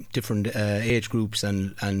many different age groups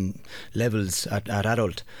and levels at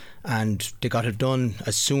adult, and they got it done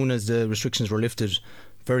as soon as the restrictions were lifted,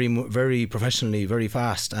 very, very professionally, very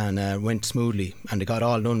fast, and went smoothly, and they got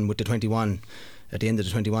all done with the 21 at the end of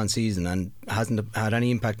the 21 season, and hasn't had any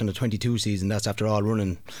impact on the 22 season. That's after all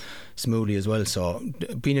running smoothly as well. So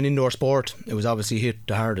being an indoor sport, it was obviously hit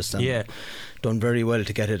the hardest, and done very well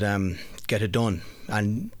to get it done.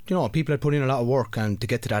 And you know, people had put in a lot of work and to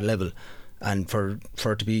get to that level, and for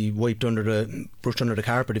it to be brushed under the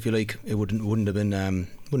carpet, if you like, it wouldn't have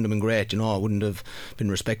been great. You know, it wouldn't have been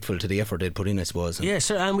respectful to the effort they'd put in, I suppose. Yeah,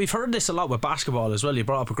 so, and we've heard this a lot with basketball as well. You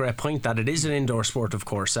brought up a great point that it is an indoor sport, of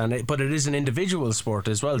course, but it is an individual sport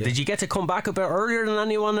as well. Yeah. Did you get to come back a bit earlier than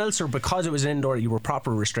anyone else, or because it was indoor you were proper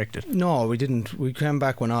restricted? No, we didn't. We came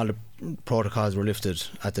back when all the protocols were lifted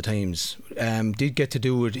at the times. Did get to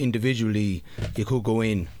do it individually. You could go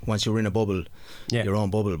in once you were in a bubble, your own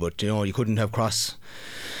bubble, but you know, you couldn't have cross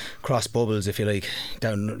bubbles, if you like,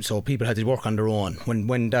 down. So people had to work on their own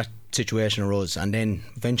when that situation arose, and then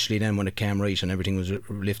eventually when it came right and everything was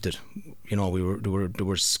lifted, you know, there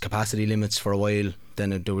was capacity limits for a while,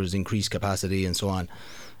 then there was increased capacity and so on,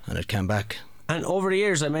 and it came back. And over the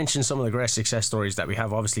years, I mentioned some of the great success stories that we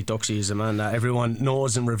have. Obviously, Duxie is a man that everyone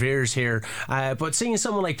knows and reveres here. But seeing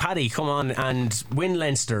someone like Paddy come on and win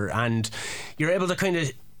Leinster, and you're able to kind of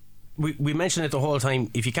we mention it the whole time.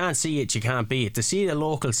 If you can't see it, you can't be it. To see the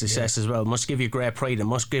local success as well must give you great pride and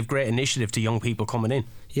must give great initiative to young people coming in.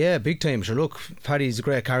 Yeah, big time. Sure, look, Paddy's a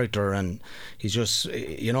great character, and he's just,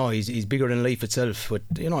 he's bigger than life itself. But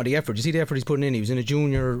the effort. You see the effort he's putting in. He was in a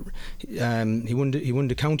junior. He won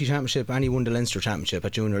the county championship and he won the Leinster championship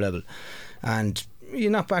at junior level, and you're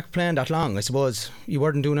not back playing that long. I suppose you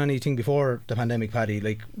weren't doing anything before the pandemic, Paddy.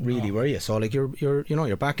 Like, really, were you? So like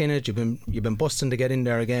you're back in it. You've been busting to get in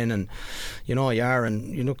there again, and you are,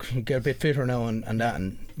 and you get a bit fitter now and that,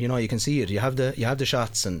 and you can see it. You have the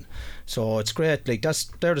shots, and so it's great. Like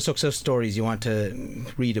they're the success stories you want to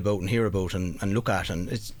read about and hear about and look at, and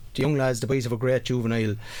it's. The young lads, the boys have a great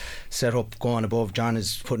juvenile set up going above. John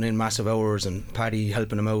is putting in massive hours and Paddy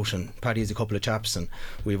helping him out, and Paddy has a couple of chaps and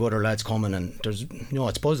we have other lads coming, and there's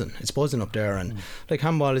it's buzzing up there, and like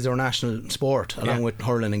handball is our national sport along with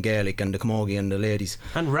hurling and Gaelic and the camogie and the ladies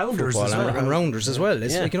and rounders as well. And rounders as well.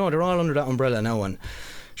 It's like they're all under that umbrella now, and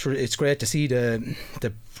sure, it's great to see the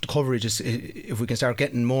coverage is, if we can start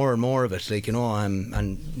getting more and more of it, like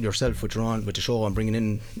and yourself with the show and bringing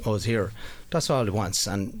in us here. That's all it wants.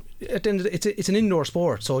 And at the end of it's an indoor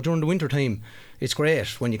sport, so during the winter time it's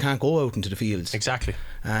great when you can't go out into the fields. Exactly.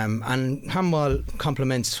 And handball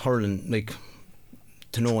complements hurling like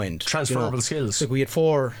to no end. Transferable skills. Like we had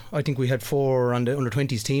four on the under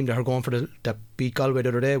 20s team that are going for that beat Galway the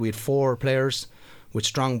other day. We had 4 players with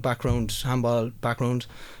strong handball background.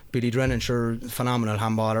 Billy Drennan, sure, phenomenal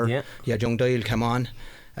handballer. Yeah. You had young Doyle came on.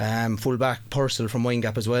 Full-back Purcell from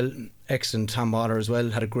Windgap as well, excellent handballer as well,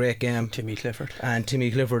 had a great game. Timmy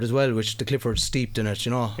Clifford as well, which the Clifford's steeped in it,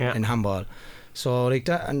 in handball. So like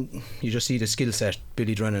that, and you just see the skill set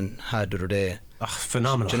Billy Drennan had the other day.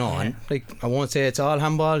 Phenomenal. And like I won't say it's all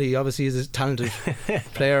handball, he obviously is a talented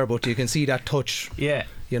player, but you can see that touch. Yeah.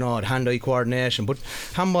 The hand-eye coordination. But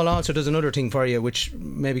handball also does another thing for you which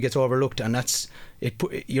maybe gets overlooked, and that's it.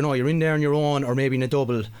 You're in there on your own or maybe in a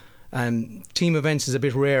double. Team events is a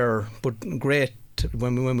bit rarer, but great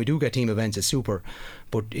when we do get team events. It's super,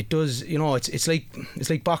 but it does. It's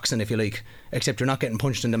like boxing, if you like, except you're not getting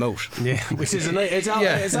punched in the mouth. Yeah, which is it's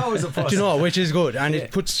always a plus. Which is good, and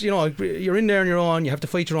it puts you're in there on your own. You have to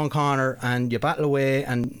fight your own corner, and you battle away,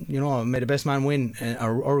 and may the best man win,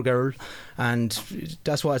 or girl, and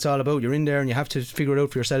that's what it's all about. You're in there, and you have to figure it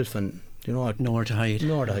out for yourself, and. Nowhere to hide.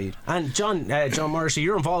 And John Morrissey,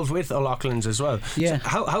 you're involved with O'Loughlin's as well. Yeah.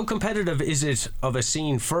 So how competitive is it of a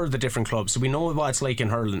scene for the different clubs? So we know what it's like in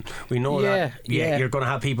hurling. We know that you're going to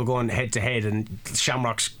have people going head to head, and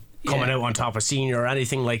Shamrocks coming out on top of senior or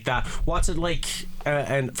anything like that. What's it like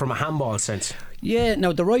and from a handball sense? Yeah,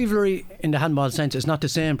 now the rivalry in the handball sense is not the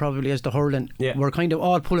same probably as the hurling. Yeah. We're kind of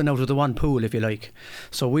all pulling out of the one pool, if you like.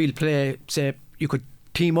 So we'll play, say, you could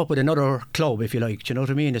team up with another club, if you like. Do you know what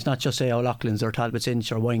I mean? It's not just say O'Loughlin's or Talbot's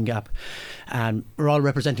Inch or Windgap, and we're all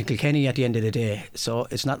representing Kilkenny at the end of the day, so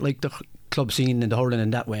it's not like the club scene in the hurling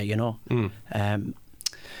in that way,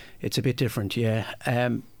 it's a bit different.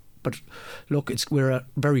 But look, we're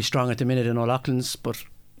very strong at the minute in O'Loughlin's, but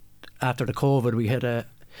after the COVID we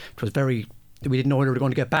didn't know when we were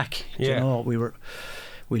going to get back.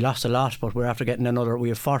 We lost a lot, but we're after getting we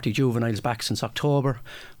have 40 juveniles back since October.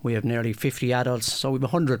 We have nearly 50 adults, so we've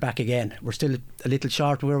 100 back again. We're still a little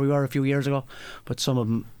short where we were a few years ago, but some of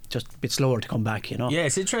them just a bit slower to come back, Yeah,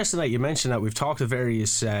 it's interesting that you mentioned that. We've talked to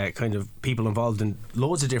various kind of people involved in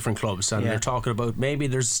loads of different clubs, and they're talking about maybe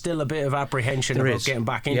there's still a bit of apprehension about getting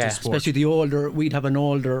back into sport. Especially we'd have an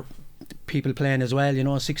older people playing as well,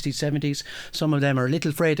 60s, 70s. Some of them are a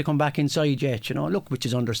little afraid to come back inside yet, which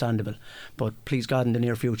is understandable, but please God in the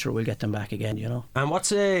near future we'll get them back again, And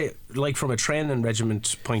what's it like from a training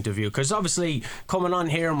regiment point of view? Because obviously coming on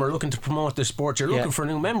here and we're looking to promote the sport, you're looking for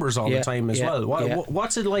new members all the time as well.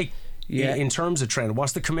 What's it like in terms of training?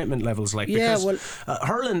 What's the commitment levels like? Because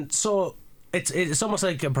hurling, so it's almost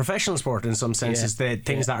like a professional sport in some senses, the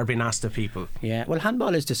things that are being asked of people. Yeah, well,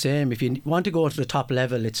 handball is the same. If you want to go to the top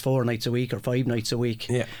level, it's 4 nights a week or 5 nights a week.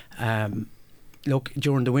 Yeah. Look,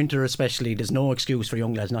 during the winter especially, there's no excuse for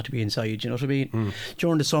young lads not to be inside, you know what I mean?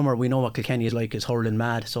 During the summer, we know what Kilkenny is like, is hurling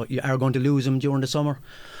mad, so you are going to lose them during the summer,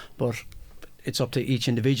 but it's up to each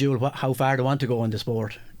individual how far they want to go in the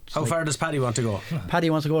sport. How far does Paddy want to go? Paddy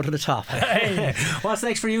wants to go to the top. What's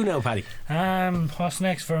next for you now, Paddy? What's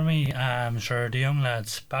next for me? Sure, the young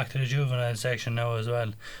lads back to the juvenile section now as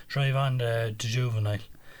well. Drive on the juvenile.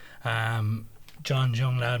 John's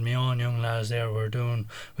young lad, my own young lads there.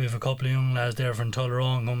 We have a couple of young lads there from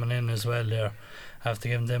Tullaroan coming in as well there. Have to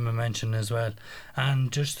give them a mention as well.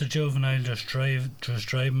 And just the juvenile, just drive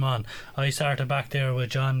them on. I started back there with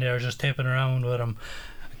John there, just tipping around with him.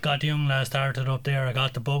 Got the young lad started up there. I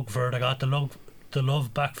got the bug for it. I got the the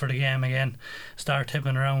love back for the game again. Start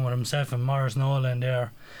tipping around with himself and Morris Nolan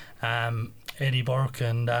there, Eddie Burke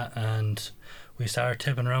and that, and we started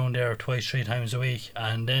tipping around there 2-3 times a week.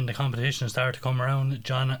 And then the competition started to come around.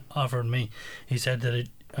 John offered me, he said that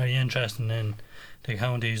are you interested in the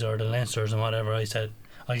counties or the Leinsters and whatever. I said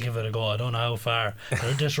I'll give it a go. I don't know how far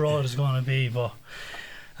this road is going to be, but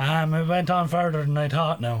it went on further than I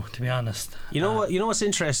thought now, to be honest. You know what's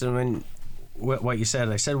interesting when what you said,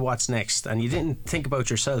 I said what's next, and you didn't think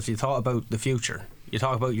about yourself, you thought about the future. You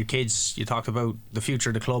talk about your kids, you talked about the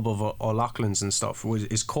future of the club of O'Loughlin's and stuff.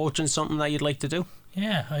 Is coaching something that you'd like to do?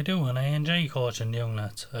 Yeah, I do, and I enjoy coaching the young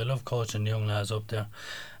lads. I love coaching the young lads up there,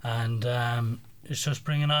 and it's just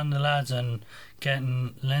bringing on the lads and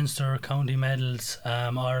getting Leinster county medals,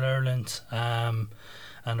 All Ireland, and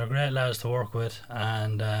they're great lads to work with,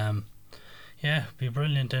 and yeah, it'd be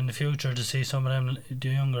brilliant in the future to see some of them, the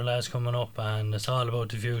younger lads coming up, and it's all about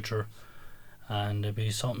the future, and it'd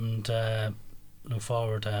be something to look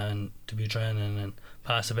forward to and to be training and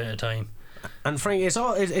pass a bit of time. And Frank,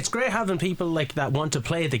 it's great having people like that want to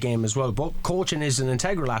play the game as well, but coaching is an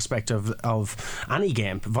integral aspect of any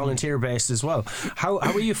game, volunteer based as well. How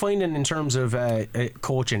are you finding in terms of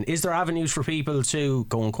coaching? Is there avenues for people to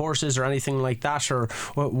go on courses or anything like that, or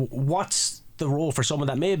what's the role for someone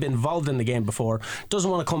that may have been involved in the game before,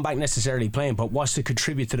 doesn't want to come back necessarily playing, but wants to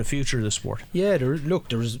contribute to the future of the sport? Yeah,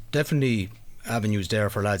 there's definitely avenues there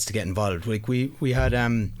for lads to get involved. Like we had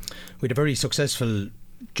a very successful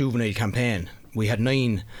juvenile campaign. We had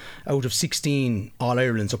 9 out of 16 All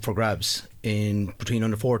Irelands up for grabs in between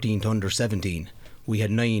under 14 to under 17. We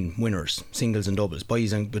had 9 winners, singles and doubles,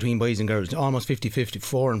 between boys and girls, almost 50-50,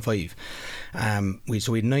 4 and 5.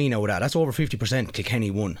 So we had 9 out of that. That's over 50%.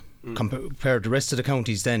 Kilkenny won. Compared to the rest of the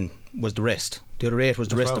counties, then was the rest. The other 8 was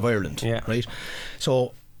the rest of Ireland, right?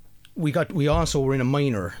 So we also were in a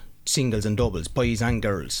minor singles and doubles, boys and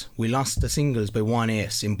girls. We lost the singles by 1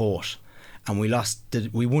 ace in both, and we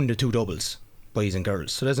won the 2 doubles, boys and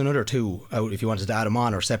girls. So there's another 2 out if you wanted to add them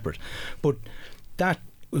on or separate. But that,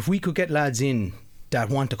 if we could get lads in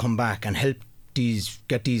that want to come back and help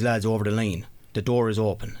get these lads over the line, the door is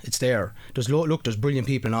open. It's there. There's brilliant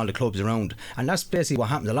people in all the clubs around, and that's basically what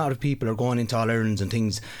happens. A lot of people are going into All Irelands and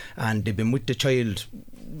things, and they've been with the child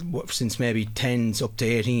since maybe 10s up to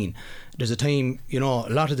 18. There's a time, a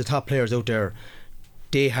lot of the top players out there,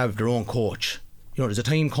 they have their own coach. There's a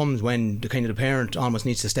time comes when the parent almost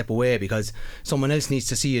needs to step away because someone else needs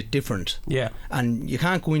to see it different. Yeah. And you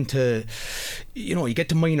can't go into, you get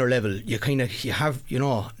to minor level, you have,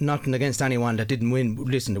 nothing against anyone that didn't win.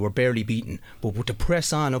 Listen, they were barely beaten. But to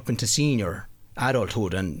press on up into senior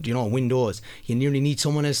adulthood and, win those, you nearly need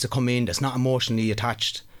someone else to come in that's not emotionally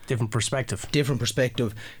attached. Different perspective.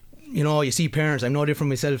 You see parents, I'm no different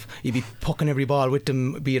myself, you'd be pucking every ball with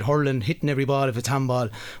them, be it hurling, hitting every ball if it's handball,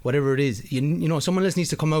 whatever it is. Someone else needs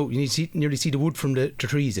to come out. You need to nearly see the wood from the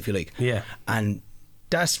trees, if you like. Yeah. And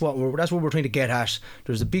that's what we're trying to get at.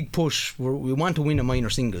 There's a big push. We want to win a minor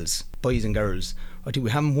singles, boys and girls. I think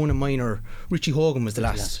we haven't won a minor. Richie Hogan was the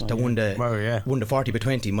last that won the 40 by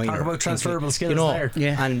 20 minor. Talk about transferable skills there.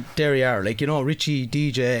 Yeah. And there you are. Richie,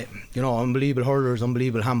 DJ, unbelievable hurlers,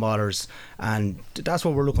 unbelievable handballers, and that's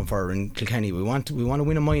what we're looking for in Kilkenny. We want to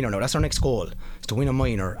win a minor now. That's our next goal, is to win a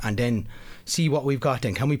minor and then see what we've got.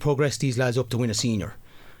 Then can we progress these lads up to win a senior?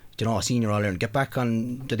 A senior All Ireland, get back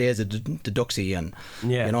on the days of the Duxie and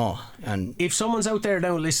and if someone's out there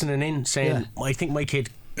now listening in saying, I think my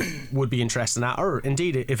kid would be interested in that, or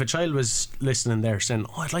indeed if a child was listening there saying,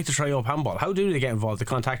 I'd like to try up handball, how do they get involved? They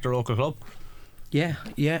contact their local club? Yeah.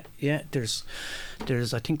 There's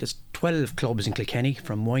I think there's 12 clubs in Kilkenny,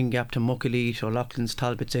 from Winegap to Muckalee to O'Loughlin's,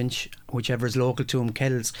 Talbot's Inch, whichever is local to them.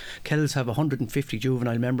 Kells have 150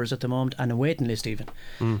 juvenile members at the moment and a waiting list even.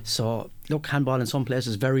 So look, handball in some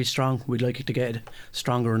places very strong. We'd like it to get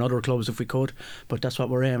stronger in other clubs if we could, but that's what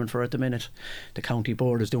we're aiming for at the minute. The county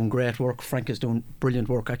board is doing great work. Frank is doing brilliant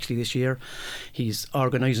work actually this year. He's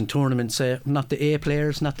organising tournaments, not the A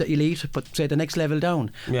players, not the elite, but say the next level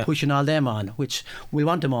down, pushing all them on, which we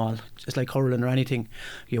want them all. It's like hurling or anything,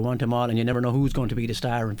 you want them all and you never know who's going to be the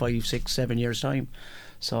star in 5, 6, 7 years time.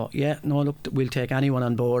 So we'll take anyone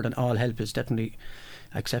on board, and all help is definitely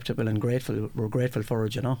acceptable and grateful. We're grateful for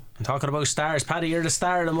it, And talking about stars, Paddy, you're the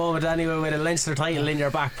star at the moment anyway, with a Leinster title in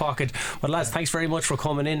your back pocket. But lads, thanks very much for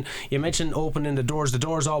coming in. You mentioned opening the doors. The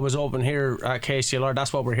door's always open here at KCLR.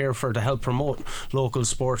 That's what we're here for, to help promote local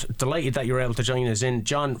sport. Delighted that you're able to join us in.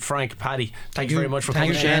 John, Frank, Paddy, thanks very much for coming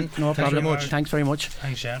in. Thanks, Shane. No problem. Thanks very much.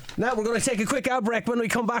 Thanks, Shane. Now we're going to take a quick ad break. When we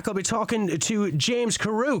come back, I'll be talking to James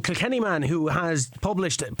Carew, Kilkenny man, who has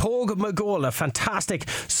published Pogue McGoal, a fantastic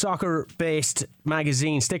soccer based magazine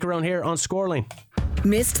magazine. Stick around here on Scoreline.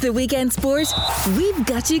 Missed the weekend sport? We've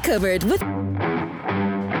got you covered with...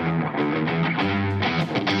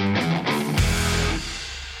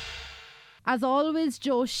 As always,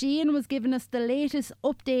 Joe Sheehan was giving us the latest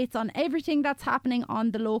updates on everything that's happening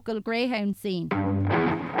on the local greyhound scene.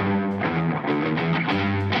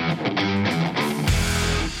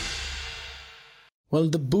 Well,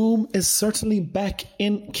 the boom is certainly back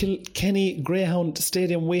in Kilkenny Greyhound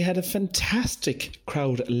Stadium. We had a fantastic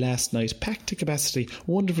crowd last night, packed to capacity.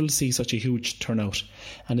 Wonderful to see such a huge turnout.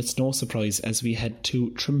 And it's no surprise as we had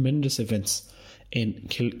two tremendous events in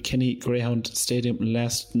Kilkenny Greyhound Stadium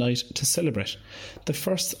last night to celebrate. The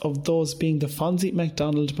first of those being the Fonzie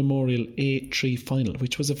McDonald Memorial A3 Final,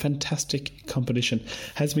 which was a fantastic competition,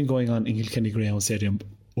 has been going on in Kilkenny Greyhound Stadium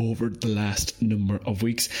over the last number of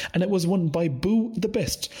weeks, and it was won by Boo the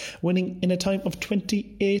Best, winning in a time of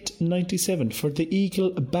 28.97 for the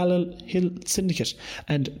Eagle Ballinhill Syndicate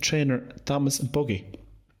and trainer Thomas Buggy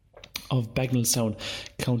of Bagnallstown,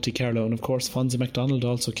 County Carlow. And of course Fonzie McDonald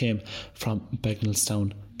also came from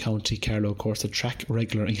Bagnallstown, County Carlow, of course a track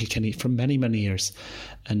regular in Kilkenny for many years,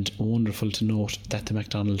 and wonderful to note that the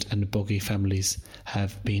McDonald and Buggy families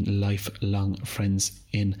have been lifelong friends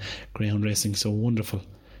in greyhound racing. So wonderful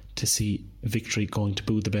to see victory going to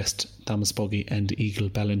Boo the Best, Thomas Buggy and Eagle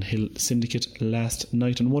Ballinhill Syndicate last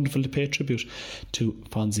night, and wonderful to pay tribute to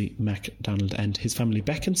Fonzie McDonald and his family.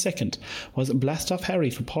 Back in second was Blastoff Harry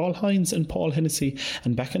for Paul Hines and Paul Hennessy,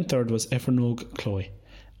 and back in third was Evernogue Chloe.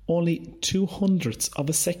 Only 0.02 of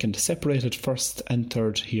a second separated first and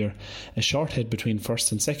third here. A short head between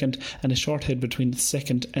first and second, and a short head between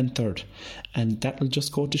second and third. And that will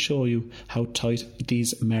just go to show you how tight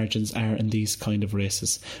these margins are in these kind of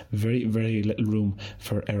races. Very little room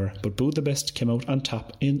for error. But Boo the Best came out on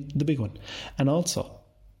top in the big one. And also,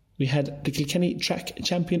 we had the Kilkenny Track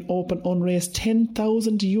Champion Open unraced,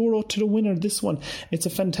 €10,000 to the winner. This one, it's a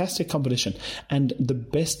fantastic competition, and the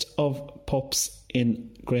best of pups in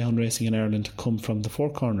greyhound racing in Ireland come from the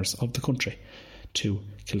four corners of the country to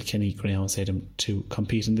Kilkenny Greyhound Stadium to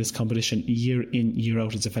compete in this competition year in, year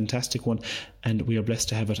out. It's a fantastic one, and we are blessed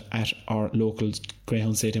to have it at our local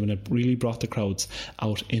Greyhound Stadium, and it really brought the crowds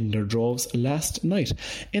out in their droves last night.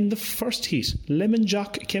 In the first heat, Lemon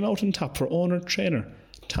Jock came out on top for owner-trainer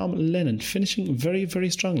Tom Lennon, finishing very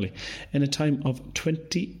strongly in a time of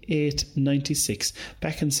 28.96.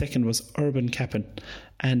 Back in second was Urban Cap'n,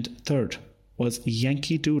 and third was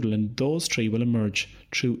Yankee Doodle, and those three will emerge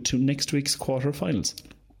through to next week's quarter-finals.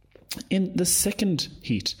 In the second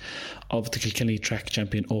heat of the Kilkenny Track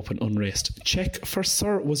Champion Open unraced, Check for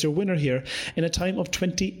Sir was your winner here in a time of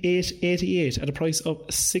 28.88 at a price of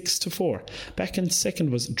 6-4. Back in second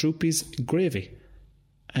was Droopy's Gravy,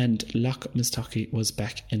 and Loch Mistaki was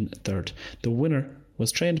back in third. The winner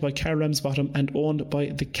was trained by Carl Ramsbottom and owned by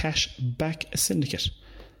the Cash Back Syndicate.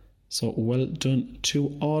 So well done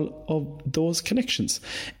to all of those connections.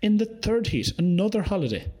 In the third heat, Another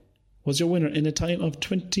Holiday was your winner in a time of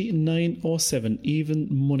 29.07. Even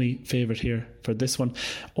money favourite here for this one.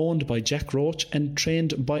 Owned by Jack Roach and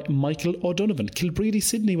trained by Michael O'Donovan. Kilbreedy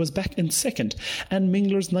Sydney was back in second, and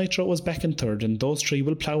Mingler's Nitro was back in third, and those three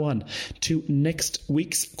will plough on to next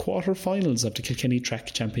week's quarter-finals of the Kilkenny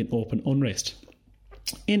Track Champion Open unraced.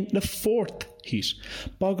 In the fourth heat,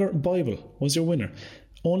 Bogger Bible was your winner.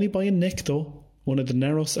 Only by a neck though, one of the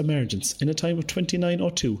narrowest emergence, in a time of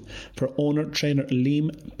 29.02 for owner-trainer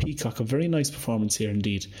Liam Peacock. A very nice performance here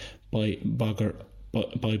indeed by Bogger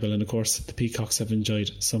Bible, and of course the Peacocks have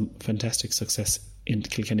enjoyed some fantastic success in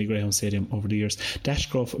Kilkenny Greyhound Stadium over the years.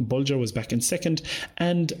 Dashgrove Bulger was back in second,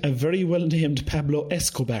 and a very well named Pablo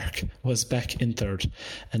Escobar was back in third,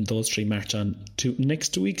 and those three march on to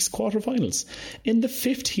next week's quarter-finals. In the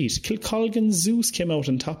fifth heat, Kilcolgan Zeus came out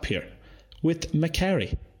on top here with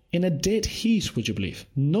Macari in a dead heat, would you believe?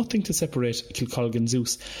 Nothing to separate Kilcolgan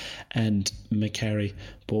Zeus and Macari,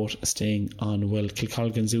 both staying on well.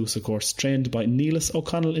 Kilcolgan Zeus, of course, trained by Neelis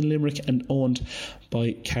O'Connell in Limerick and owned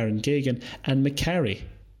by Karen Gagan, and Macari,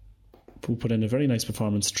 who put in a very nice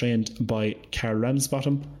performance, trained by Carl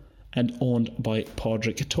Ramsbottom and owned by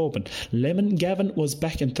Padraig Tobin. Lemon Gavin was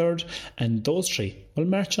back in third, and those three will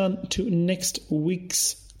march on to next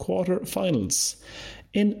week's quarter-finals.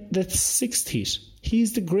 In the sixth heat,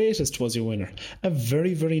 He's the Greatest was your winner. A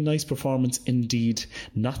very nice performance indeed.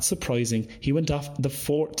 Not surprising, he went off the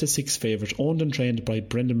 4-6 favourite, owned and trained by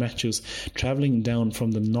Brendan Matthews, travelling down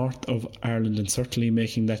from the north of Ireland and certainly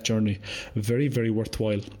making that journey very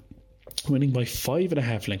worthwhile. winning by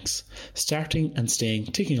 5.5 lengths, starting and staying,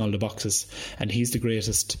 ticking all the boxes, and he's the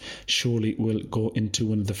greatest. Surely will go into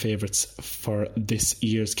one of the favourites for this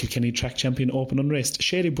year's Kilkenny Track Champion Open Unraced.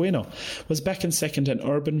 Shady Bueno was back in second, and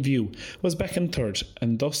Urban View was back in third,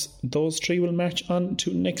 and thus those three will march on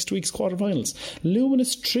to next week's quarterfinals.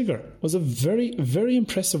 Luminous Trigger was a very, very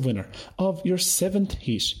impressive winner of your 7th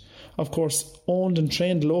heat. Of course, owned and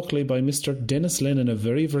trained locally by Mr. Dennis Lennon, a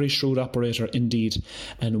very, very shrewd operator indeed,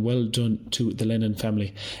 and well done to the Lennon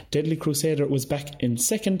family. Deadly Crusader was back in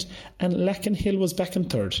second, and Lacken Hill was back in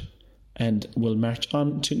third, and will march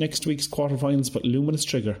on to next week's quarterfinals. But Luminous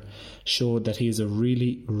Trigger showed that he is a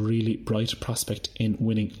really, really bright prospect in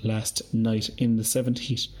winning last night in the 7th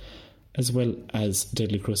heat, as well as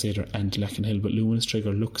Deadly Crusader and Lacken Hill. But Luminous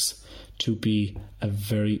Trigger looks to be a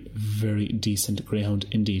very, very decent greyhound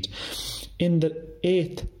indeed. In the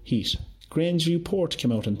 8th heat, Grangeview Port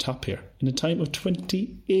came out on top here in a time of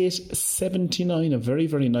 28.79, a very,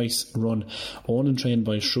 very nice run, owned and trained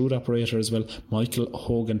by a shrewd operator as well, Michael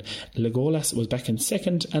Hogan. Legolas was back in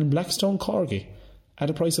second, and Blackstone Corgi at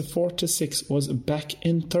a price of 4-6 was back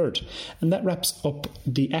in third. And that wraps up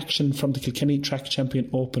the action from the Kilkenny Track Champion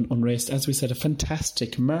Open Unraced. As we said, a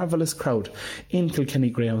fantastic, marvellous crowd in Kilkenny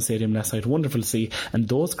Greyhound Stadium last night. Wonderful to see, and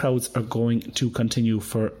those crowds are going to continue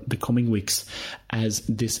for the coming weeks as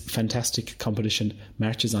this fantastic competition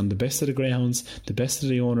marches on. The best of the greyhounds, the best of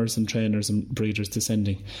the owners and trainers and breeders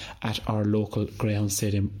descending at our local Greyhound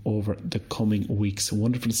Stadium over the coming weeks.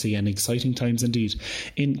 Wonderful to see, and exciting times indeed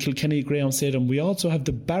in Kilkenny Greyhound Stadium. We also have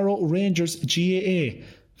the Barrow Rangers GAA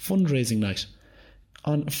fundraising night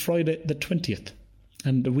on Friday the 20th.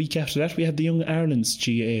 And the week after that, we have the Young Ireland's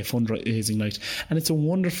GAA fundraising night. And it's a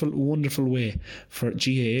wonderful, wonderful way for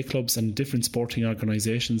GAA clubs and different sporting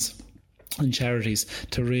organisations and charities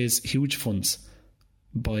to raise huge funds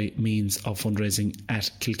by means of fundraising at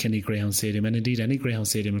Kilkenny Greyhound Stadium, and indeed any Greyhound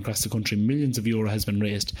Stadium across the country. Millions of euro has been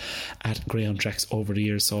raised at greyhound tracks over the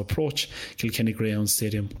years. So approach Kilkenny Greyhound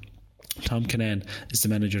Stadium. Tom Canaan is the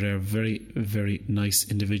manager there, a very, very nice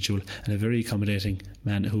individual and a very accommodating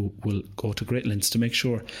man who will go to great lengths to make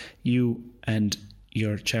sure you and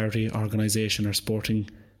your charity organisation or sporting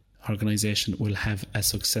organisation will have a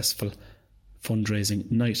successful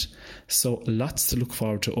fundraising night. So lots to look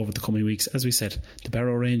forward to over the coming weeks. As we said, the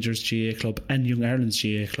Barrow Rangers GAA Club and Young Ireland's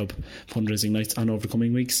GAA Club fundraising nights on over the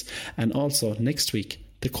coming weeks. And also next week,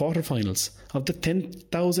 the quarterfinals of the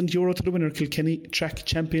 €10,000 to the winner Kilkenny Track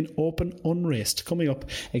Champion Open Unraced coming up.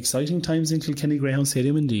 Exciting times in Kilkenny Greyhound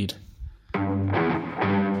Stadium indeed.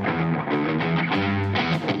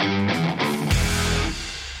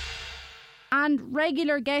 And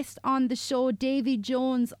regular guest on the show, Davy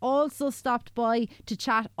Jones, also stopped by to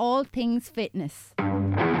chat all things fitness.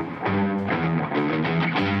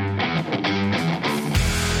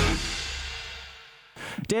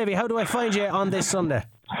 Davy, how do I find you on this Sunday?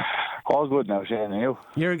 All good now, Shane, and you?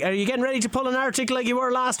 Are you getting ready to pull an Arctic like you were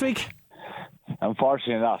last week?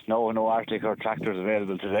 Unfortunately not. No Arctic or tractors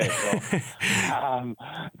available today, so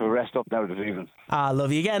we'll rest up now this evening.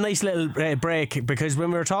 Love you. Get a nice little break, because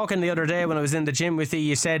when we were talking the other day when I was in the gym with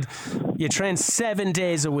you said you train 7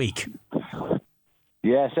 days a week.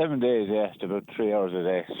 Yeah, 7 days, yeah. It's about 3 hours a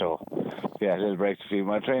day, so yeah, a little break to see.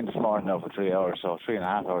 I trained this morning now for 3 hours, so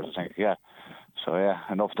 3.5 hours I think, yeah. So yeah,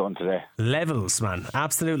 enough done today. Levels, man.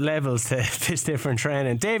 Absolute levels to this different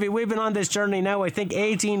training. Davey, we've been on this journey now, I think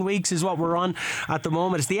 18 weeks is what we're on at the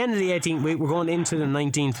moment. It's the end of the 18th week. We're going into the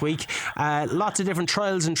 19th week. Lots of different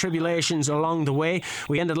trials and tribulations along the way.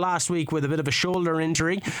 We ended last week with a bit of a shoulder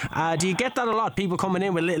injury. Do you get that a lot? People coming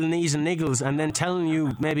in with little knees and niggles and then telling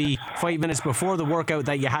you maybe 5 minutes before the workout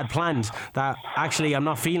that you had planned that actually I'm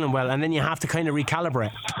not feeling well, and then you have to kind of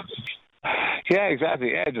recalibrate. Yeah,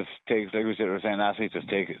 exactly. Yeah, just take, like we were saying last week, just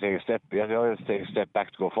take a step. You always take a step back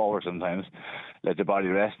to go forward sometimes. Let the body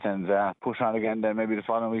rest and push on again then maybe the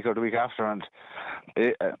following week or the week after, and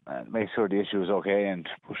make sure the issue is okay and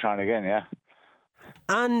push on again, yeah.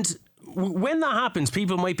 And when that happens,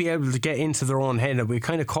 people might be able to get into their own head. We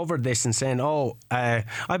kind of covered this and saying,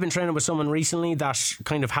 I've been training with someone recently that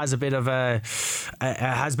kind of has a bit of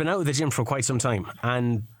has been out of the gym for quite some time,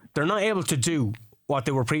 and they're not able to do what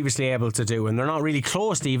they were previously able to do, and they're not really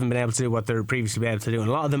close to even being able to do what they were previously able to do, and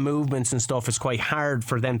a lot of the movements and stuff is quite hard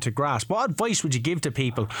for them to grasp. What advice would you give to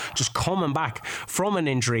people just coming back from an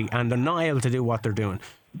injury and they're not able to do what they're doing?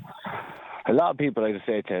 A lot of people, I just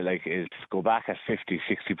say to is go back at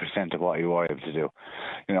 50-60% of what you were able to do,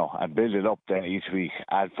 and build it up then each week,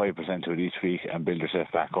 add 5% to it each week and build yourself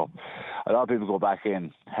back up. A lot of people go back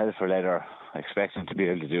in hell for leather expecting to be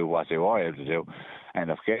able to do what they were able to do, end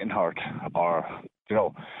up getting hurt or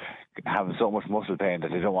having so much muscle pain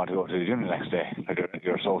that they don't want to go to the gym the next day.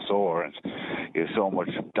 You're so sore and you have so much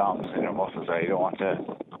DOMS in your muscles that you don't want to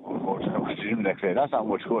go to the gym the next day. That's not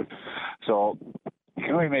much good. So you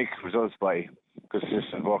can only make results by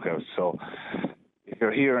consistent workouts. So if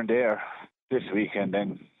you're here and there this week and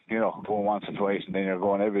then, going once or twice and then you're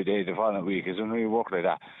going every day the following week, it doesn't really work like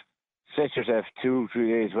that. Set yourself 2-3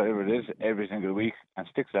 days, whatever it is, every single week and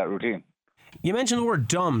stick to that routine. You mentioned the word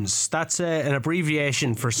DOMS. That's an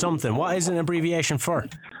abbreviation for something. What is an abbreviation for?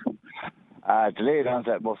 Delayed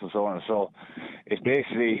onset muscle soreness. So it's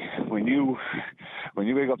basically when you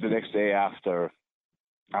wake up the next day after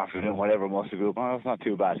doing whatever muscle group, it's not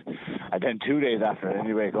too bad. And then 2 days after, then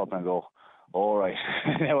you wake up and go, all right,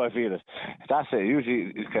 now I feel it. That's it.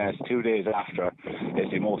 Usually it's kind of 2 days after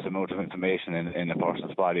is the most amount of inflammation in a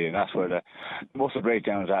person's body, and that's where the muscle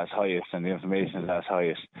breakdown is at its highest and the inflammation is at its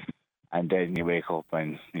highest. And then you wake up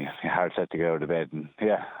and your heart's set to get out of bed, and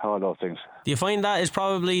all those things. Do you find that is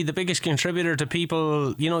probably the biggest contributor to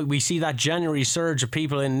people? We see that January surge of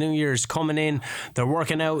people in New Year's coming in, they're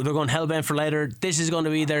working out, they're going hell bent for leather. This is going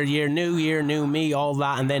to be their year, new me, all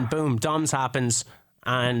that, and then boom, DOMS happens,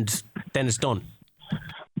 and then it's done.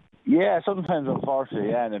 Yeah, sometimes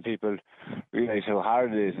unfortunately, and then people realise how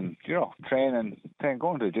hard it is, and training,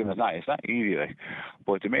 going to the gym it's not easy,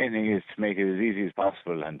 but the main thing is to make it as easy as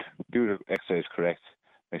possible and do the exercise correct,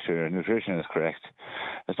 make sure your nutrition is correct.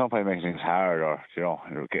 There's no point making things hard or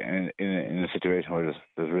getting in a situation where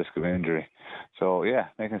there's risk of injury. So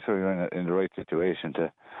making sure you're in the right situation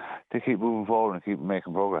to keep moving forward and keep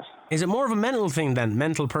making progress. Is it more of a mental thing then,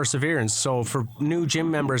 mental perseverance? So for new gym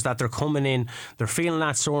members that they're coming in, they're feeling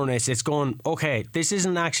that soreness, it's going, okay, this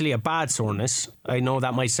isn't actually a bad soreness. I know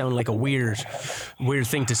that might sound like a weird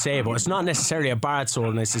thing to say, but it's not necessarily a bad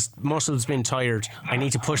soreness. It's muscles been tired. I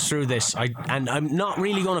need to push through this. And I'm not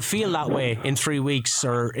really going to feel that way in 3 weeks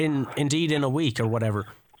or indeed in a week or whatever.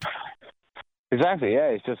 Exactly,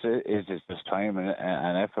 it's just time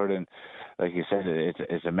and effort, and like you said,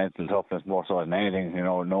 it's a mental toughness more so than anything,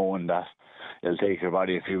 knowing that it'll take your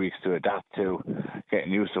body a few weeks to adapt to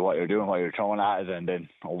getting used to what you're doing, what you're throwing at it, and then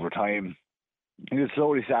over time you'll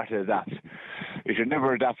slowly start to adapt. You should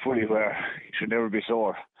never adapt fully where you should never be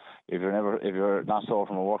sore. If you're not sore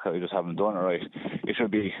from a workout, you just haven't done it right. You should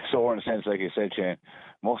be sore in a sense, like you said, Shane,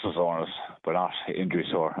 muscle soreness, but not injury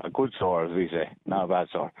sore. A good sore, as we say, not a bad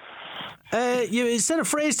sore. You said a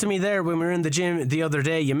phrase to me there when we were in the gym the other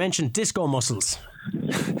day. You mentioned disco muscles.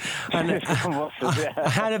 And I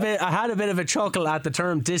had a bit of a chuckle at the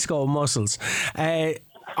term disco muscles.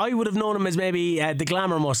 I would have known them as maybe the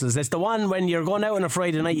glamour muscles. It's the one when you're going out on a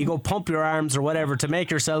Friday night, you go pump your arms or whatever to make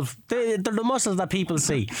yourself. They're the muscles that people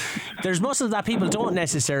see. There's muscles that people don't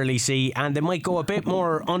necessarily see, and they might go a bit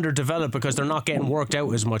more underdeveloped because they're not getting worked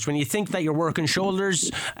out as much. When you think that you're working shoulders,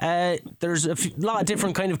 there's a lot of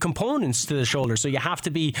different kind of components to the shoulder, so you have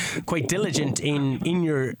to be quite diligent in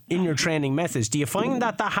your training methods. Do you find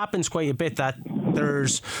that happens quite a bit, that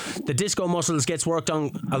there's the disco muscles gets worked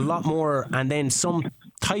on a lot more, and then some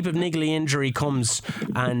type of niggly injury comes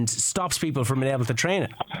and stops people from being able to train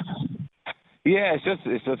it? Yeah, it's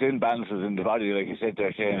just imbalances in the body, like you said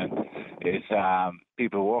there, Shane. It's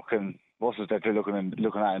people working muscles that they're looking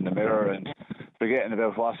at in the mirror and forgetting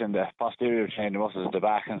about what's in the posterior chain, the muscles at the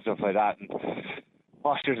back and stuff like that. And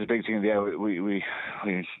posture is a big thing. Yeah, we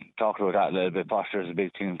talked about that a little bit. Posture is a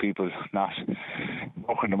big thing. People not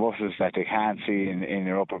working the muscles that they can't see in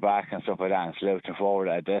your upper back and stuff like that, and slouching forward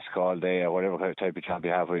at a desk all day or whatever type of job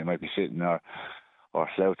you have where you might be sitting or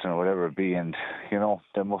slouching or whatever it be, and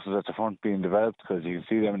the muscles at the front being developed because you can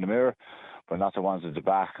see them in the mirror, but not the ones at the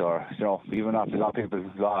back. Or even not a lot of people,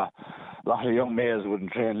 a lot of young males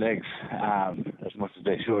wouldn't train legs as much as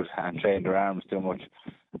they should and train their arms too much,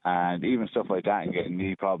 and even stuff like that, and getting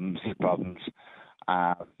knee problems, hip problems.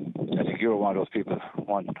 I think you were one of those people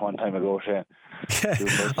one time ago, Shane.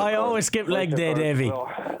 I always skip leg day, Davey.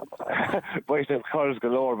 Bicep curls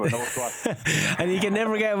galore, but no squats. And you can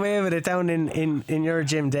never get away with it down in your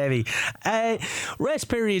gym, Davey. Rest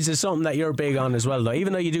periods is something that you're big on as well, though.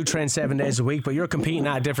 Even though you do train 7 days a week, but you're competing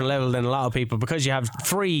at a different level than a lot of people because you have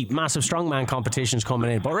 3 massive strongman competitions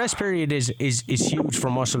coming in. But rest period is huge for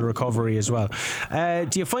muscle recovery as well.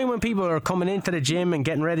 Do you find when people are coming into the gym and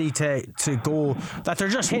getting ready to go that they're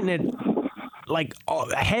just hitting it like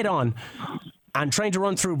head on and trying to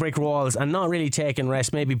run through brick walls and not really taking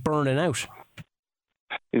rest, maybe burning out?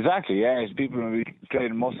 Exactly, yeah. It's people who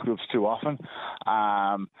training muscle groups too often,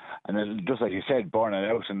 and then just like you said, burning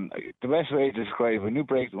out. And the best way to describe when we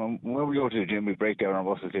go to the gym, we break down our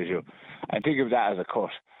muscle tissue, and think of that as a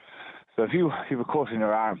cut. So if you have a cut in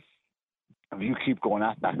your arm, if you keep going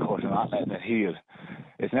at that cut and not letting it heal,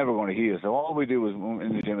 it's never going to heal. So all we do is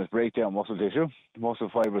in the gym is break down muscle tissue. Muscle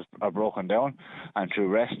fibers are broken down, and through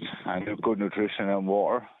rest and good nutrition and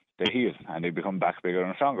water, they heal and they become back bigger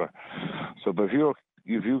and stronger. So, but if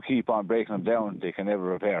you keep on breaking them down, they can never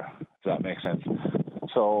repair. Does that make sense?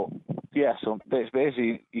 So yeah, so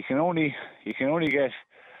basically you can only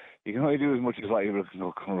do as much as what you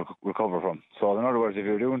can recover from. So in other words, if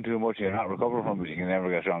you're doing too much, you're not recovering from it, you can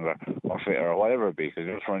never get stronger or fitter or whatever it be, because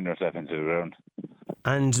you're just running yourself into the ground.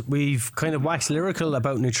 And we've kind of waxed lyrical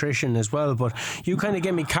about nutrition as well, but you kind of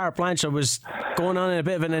gave me carte blanche. I was going on in a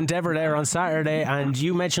bit of an endeavour there on Saturday, and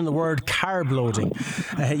you mentioned the word carb loading.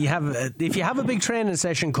 If you have a big training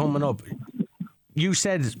session coming up, you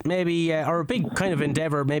said maybe, or a big kind of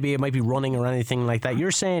endeavour, maybe it might be running or anything like that.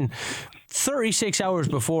 You're saying 36 hours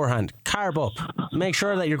beforehand, carb up. Make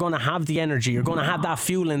sure that you're going to have the energy, you're going to have that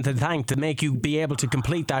fuel in the tank to make you be able to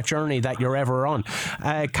complete that journey that you're ever on.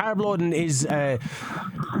 Carb loading is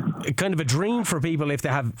kind of a dream for people if they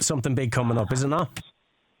have something big coming up, is it not?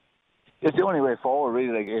 It's the only way forward,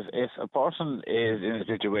 really. Like if a person is in a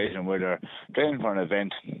situation where they're training for an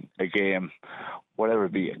event, a game, whatever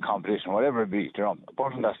it be, a competition, whatever it be, a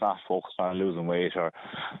person that's not focused on losing weight, or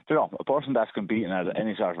a person that's competing at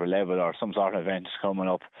any sort of a level or some sort of event is coming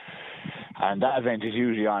up, and that event is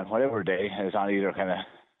usually on whatever day, and it's on either kind of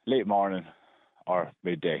late morning or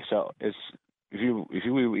midday. So it's if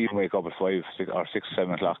you even wake up at 5, 6, or 6,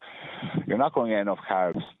 7 o'clock, you're not going to get enough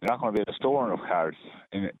carbs. You're not going to be able to store enough carbs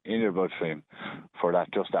in your bloodstream for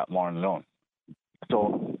that morning alone.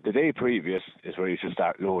 So the day previous is where you should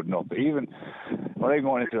start loading up. Even when I'm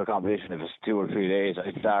going into a competition, if it's 2 or 3 days,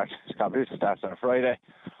 the competition starts on a Friday,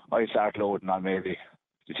 I start loading on maybe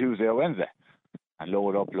the Tuesday or Wednesday, and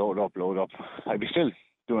load up. I'd be still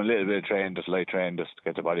doing a little bit of training, just light training, just to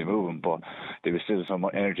get the body moving, but there was still some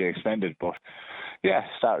energy expended. But yeah,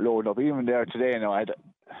 start loading up. Even there today, I had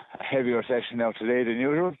a heavier session now today than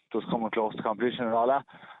usual, just coming close to competition and all that.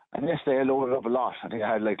 And yesterday I loaded up a lot. I think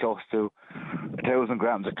I had like close to 1,000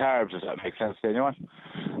 grams of carbs, if that makes sense to anyone.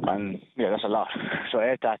 And yeah, that's a lot. So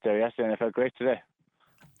I ate that there yesterday and I felt great today.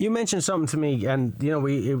 You mentioned something to me, and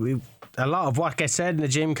we a lot of what gets said in the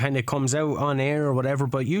gym kind of comes out on air or whatever,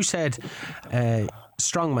 but you said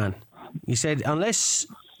strongman. You said, unless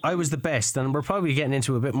I was the best, and we're probably getting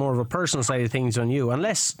into a bit more of a personal side of things on you,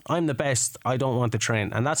 unless I'm the best, I don't want to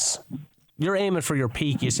train. And that's, you're aiming for your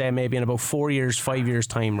peak, you say, maybe in about 4 years, 5 years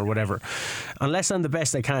time or whatever. Unless I'm the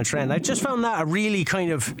best, I can't train. I just found that a really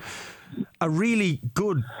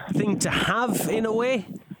good thing to have in a way.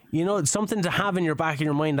 It's something to have in your back of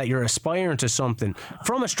your mind, that you're aspiring to something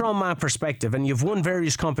from a strongman perspective, and you've won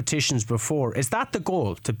various competitions before. Is that the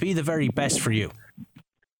goal, to be the very best for you?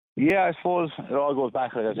 Yeah, I suppose it all goes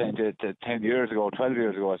back, like I was saying, to 10 years ago, 12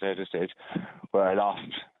 years ago, I say, at this stage, where I lost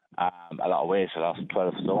a lot of weight. I lost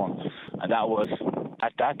 12 stone, and that was,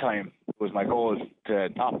 at that time, was my goal, to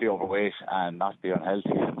not be overweight and not be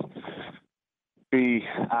unhealthy, and be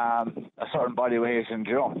a certain body weight, and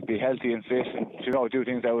be healthy and fit, and do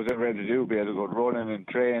things I was never able to do, be able to go running and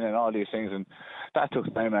train and all these things. And that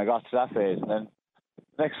took time, and I got to that phase. And then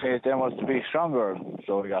the next phase then was to be stronger.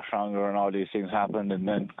 So we got stronger and all these things happened, and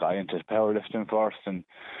then got into powerlifting first, and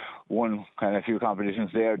won kind of a few competitions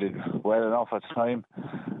there, did well enough at the time,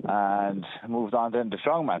 and moved on then to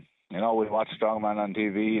strongman. We watched strongman on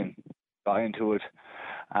TV and got into it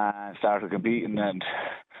and started competing, and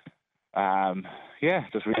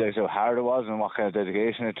just realised how hard it was and what kind of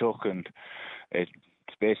dedication it took, and it's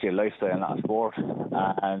basically a lifestyle, not a sport.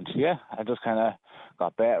 And yeah, I just kind of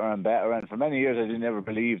got better and better, and for many years I didn't ever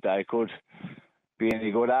believe that I could be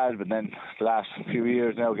any good at it, but then the last few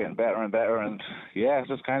years now getting better and better, and yeah,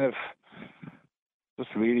 just kind of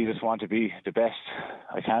really want to be the best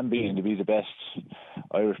I can be, and to be the best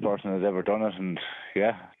Irish person that's ever done it. And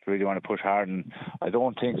yeah, really want to push hard, and I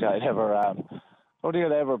don't think that I'd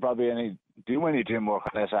ever probably do any gym work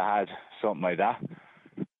unless I had something like that.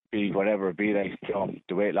 Be whatever, be like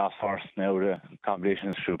the weight loss first, now the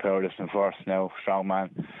competitions through powerlifting first, now strongman.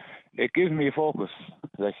 It gives me a focus.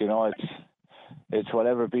 It's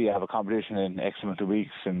whatever it be. I have a competition in X amount of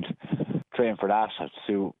weeks and train for that. I have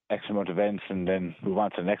to do X amount of events and then move on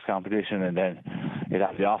to the next competition, and then you'd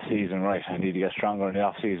have the off season, right? I need to get stronger in the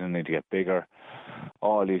off season, I need to get bigger,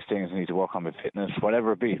 all these things. I need to work on my fitness,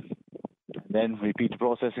 whatever it be. Then repeat the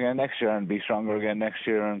process again next year and be stronger again next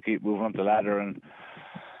year and keep moving up the ladder. And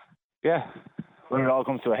yeah, when it all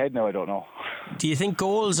comes to a head now, I don't know. Do you think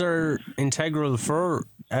goals are integral for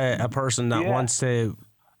a person that wants to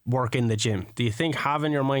work in the gym? Do you think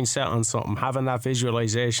having your mind set on something, having that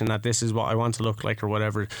visualization that this is what I want to look like or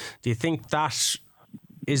whatever, do you think that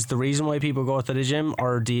is the reason why people go to the gym,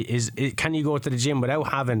 or can you go to the gym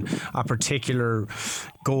without having a particular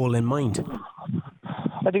goal in mind?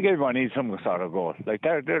 I think everyone needs some sort of goal. Like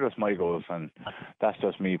they're just my goals, and that's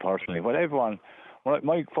just me personally. But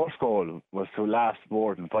my first goal was to last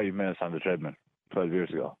more than 5 minutes on the treadmill 12 years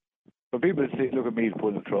ago. But people look at me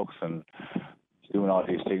pulling trucks and doing all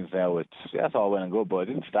these things now. That's all well and good, but I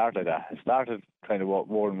didn't start like that. I started trying to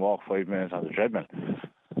walk 5 minutes on the treadmill.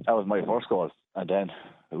 That was my first goal, and then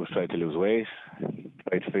it was trying to lose weight,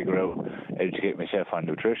 trying to figure out, educate myself on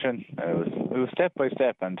nutrition. It was step by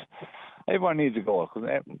step, and everyone needs a goal. Because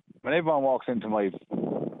when everyone walks into my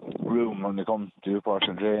room when they come to do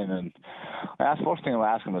personal training, and that's the first thing I'm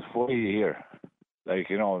asking them is, why are you here? Like,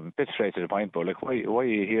 a bit straight to the point, but like, why are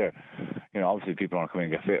you here? Obviously people want to come in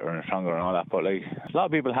and get fitter and stronger and all that, but like, a lot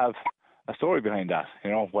of people have a story behind that,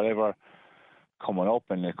 whatever coming up,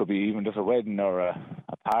 and it could be even just a wedding or a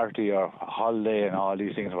party or a holiday and all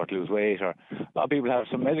these things, or to lose weight, or a lot of people have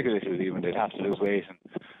some medical issues even, they'd have to lose weight,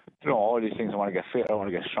 and all these things, I want to get fitter, I want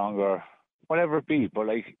to get stronger, whatever it be, but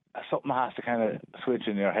like, something has to kind of switch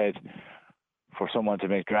in your head for someone to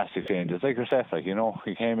make drastic changes. Like yourself,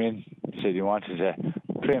 you came in, you said you wanted to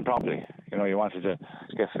train properly, you wanted to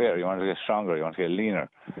get fitter, you wanted to get stronger, you wanted to get leaner.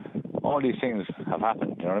 All these things have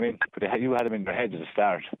happened, you know what I mean? But you had them in your head at the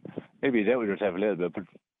start. Maybe you doubted yourself a little bit, but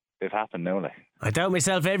they've happened now, like. I doubt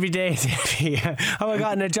myself every day, Davy. How I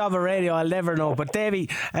got in a job of radio, I'll never know. But Davy,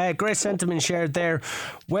 great sentiment shared there.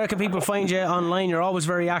 Where can people find you online? You're always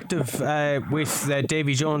very active with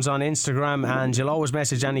Davy Jones on Instagram, and you'll always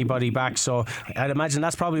message anybody back. So I'd imagine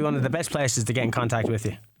that's probably one of the best places to get in contact with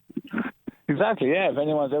you. Exactly, yeah. If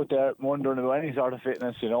anyone's out there wondering about any sort of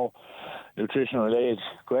fitness, nutrition related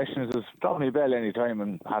questions, just drop me a bell anytime,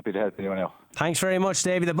 and happy to help anyone out. Thanks very much,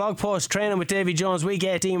 Davy. The blog post Training with Davy Jones week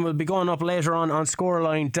 18 will be going up later on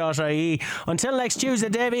scoreline.ie. Until next Tuesday,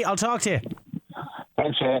 Davy, I'll talk to you.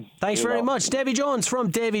 Thanks, Shane. Thanks very much. Davy Jones from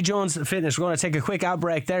Davy Jones Fitness. We're going to take a quick ad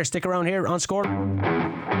break there. Stick around here on Score.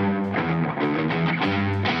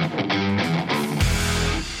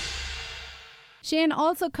 Shane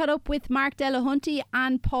also caught up with Mark Delahunty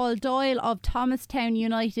and Paul Doyle of Thomastown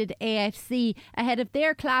United AFC ahead of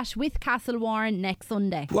their clash with Castlewarren next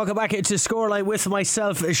Sunday. Welcome back to Scoreline with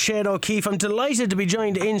myself, Shane O'Keefe. I'm delighted to be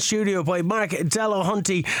joined in studio by Mark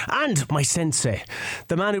Delahunty and my sensei,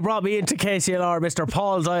 the man who brought me into KCLR, Mr.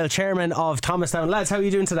 Paul Doyle, chairman of Thomastown. Lads, how are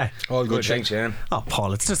you doing today? All good, thanks, Shane. Oh,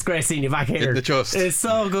 Paul, it's just great seeing you back here. It's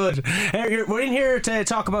so good. We're in here to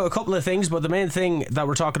talk about a couple of things, but the main thing that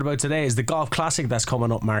we're talking about today is the Golf Classic that's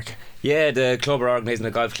coming up, Mark. Yeah, the club are organising a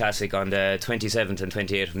Golf Classic on the 27th and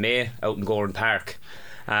 28th of May out in Gowran Park.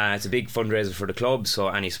 It's a big fundraiser for the club, so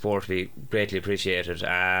any support will be greatly appreciated.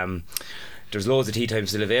 There's loads of tea times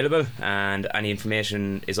still available, and any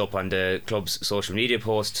information is up on the club's social media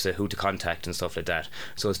posts, who to contact and stuff like that.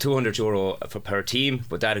 So it's €200 per team,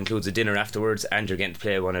 but that includes a dinner afterwards, and you're getting to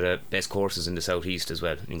play one of the best courses in the southeast as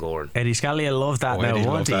well, in Gowran. Eddie Scally will love that now,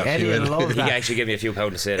 won't he? Eddie will love that. He actually gave me a few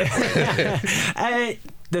pounds to say that.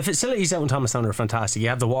 The facilities out in Thomastown are fantastic. You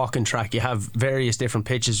have the walking track, you have various different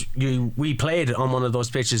pitches. We played on one of those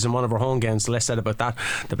pitches in one of our home games. The less said about that,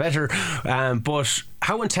 the better. But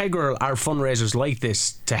how integral are fundraisers like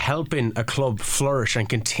this to helping a club flourish and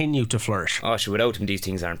continue to flourish? Oh, sure, without them these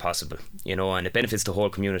things aren't possible, and it benefits the whole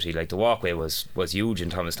community. Like the walkway was huge in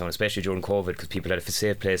Thomastown, especially during COVID, because people had a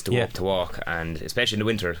safe place to go up to walk, and especially in the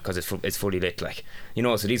winter because it's fully lit,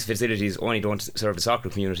 so these facilities only don't serve the soccer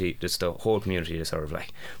community, just the whole community they serve,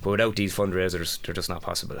 but without these fundraisers they're just not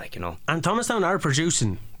possible, And Thomastown are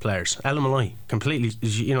producing players. Ella Malloy completely,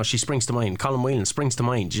 she springs to mind. Colin Whelan springs to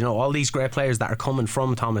mind. All these great players that are coming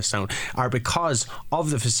from Thomastown are because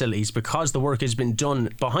of the facilities, because the work has been done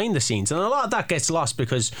behind the scenes, and a lot of that gets lost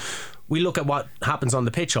because we look at what happens on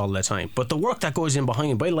the pitch all the time, but the work that goes in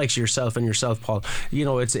behind by likes yourself and yourself, Paul,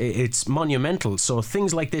 it's monumental. So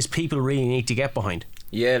things like this people really need to get behind.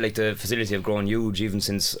 Yeah, the facility have grown huge even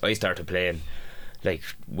since I started playing.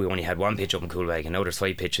 We only had one pitch up in Coolbag, and now there's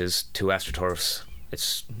 5 pitches, 2 AstroTurfs.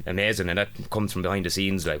 It's amazing, and that comes from behind the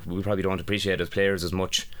scenes. We probably don't appreciate it as players as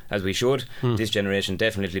much as we should. This generation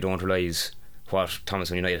definitely don't realise what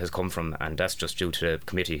Thomastown United has come from, and that's just due to the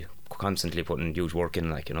committee constantly putting huge work in,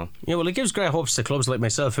 Yeah, well, it gives great hopes to clubs like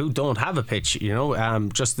myself who don't have a pitch,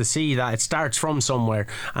 just to see that it starts from somewhere,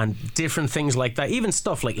 and different things like that, even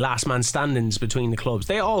stuff like last man standings between the clubs,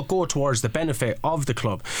 they all go towards the benefit of the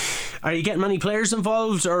club. Are you getting many players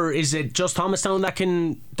involved, or is it just Thomastown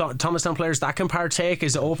players that can partake?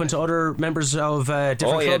 Is it open to other members of different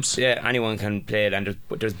clubs? Yeah, anyone can play it, and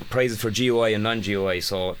there's prizes for GOI and non-GOI,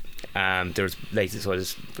 so there's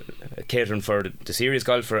catering for the serious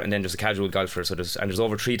golfer and then just a casual golfer. So there's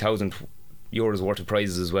over €3,000 worth of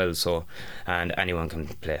prizes as well. So and anyone can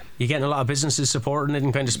play. You getting a lot of businesses supporting it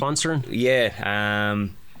and kind of sponsoring? Yeah.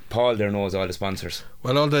 Paul there knows all the sponsors.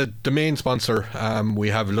 Well, all the main sponsor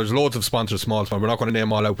there's loads of sponsors, small sponsors. We're not going to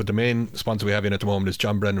name all out, but the main sponsor we have in at the moment is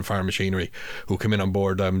John Brennan Farm Machinery, who came in on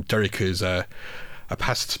board. Derek is a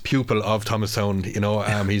past pupil of Thomastown,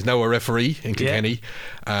 he's now a referee in Kilkenny,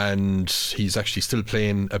 and he's actually still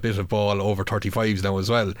playing a bit of ball over 35s now as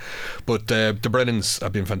well. But the Brennans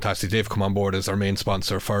have been fantastic. They've come on board as our main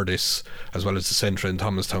sponsor for this, as well as the centre in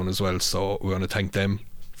Thomastown as well. So we want to thank them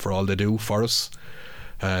for all they do for us.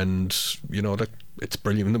 And that it's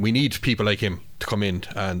brilliant. We need people like him to come in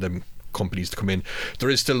and companies to come in.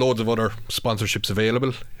 There is still loads of other sponsorships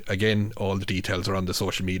available. Again, all the details are on the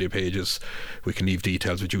social media pages. We can leave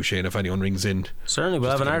details with you, Shane, if anyone rings in. Certainly,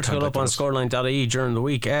 we'll have an article up on scoreline.ie during the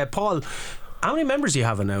week. Paul, how many members are you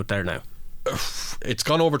having out there now? It's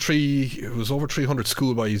gone over it was over 300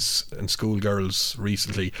 schoolboys and schoolgirls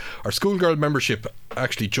recently. Our schoolgirl membership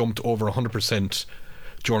actually jumped over 100%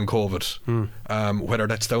 during COVID. Whether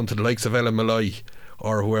that's down to the likes of Ellen Malloy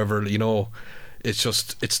or whoever,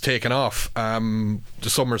 it's taken off. The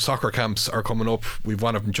summer soccer camps are coming up. We've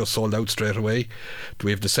one of them just sold out straight away.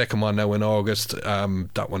 We have the second one now in August.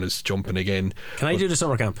 That one is jumping again. Can I do the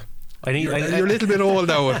summer camp? You're a little bit old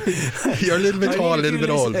now. You're a little bit tall, a little bit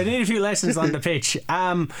old. I need a few lessons on the pitch.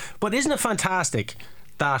 But isn't it fantastic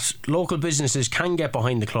that local businesses can get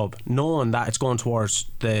behind the club, knowing that it's going towards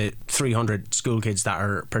the 300 school kids that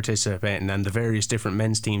are participating and the various different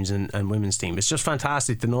men's teams and women's teams? It's just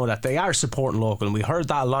fantastic to know that they are supporting local, and we heard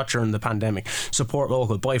that a lot during the pandemic. Support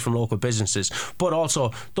local, buy from local businesses, but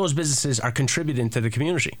also those businesses are contributing to the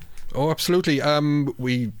community. Oh, absolutely.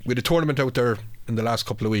 We had a tournament out there in the last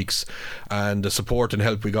couple of weeks, and the support and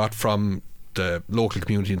help we got from the local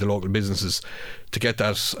community and the local businesses to get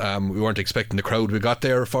that. We weren't expecting the crowd we got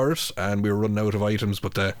there for it, and we were running out of items,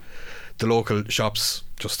 but the local shops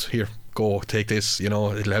just, here, go, take this,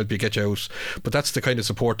 it'll help you get you out. But that's the kind of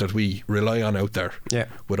support that we rely on out there,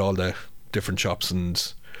 with all the different shops.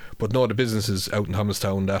 But no, the businesses out in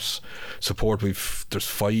Thomastown that support, there's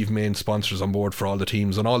 5 main sponsors on board for all the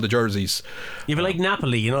teams and all the jerseys. You'd be like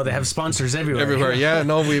Napoli, they have sponsors everywhere. Yeah,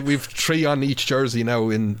 no, we've 3 on each jersey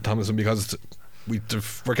now in Thomastown because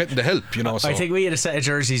we're getting the help, So. I think we had a set of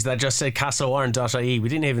jerseys that just said castlewarren.ie. We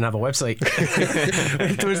didn't even have a website.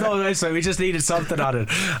 There was no website, we just needed something on it.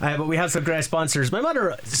 But we have some great sponsors. My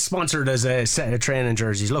mother sponsored us a set of training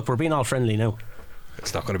jerseys. Look, we're being all friendly now.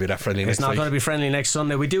 It's not going to be that friendly next It's not going to be friendly next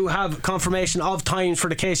Sunday. We do have confirmation of times for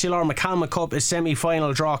the KCLR McCalmont Cup, a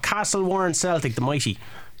semi-final draw. Castlewarren Celtic, the mighty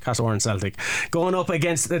Castlewarren Celtic, going up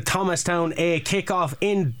against the Thomastown A. Kick-off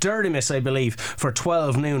in Derrymiss, I believe, for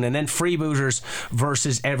 12 noon, and then Freebooters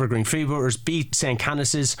versus Evergreen. Freebooters beat St.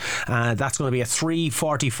 Canice's, that's going to be a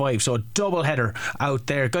 3:45, so a double header out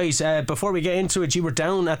there. Guys, before we get into it, you were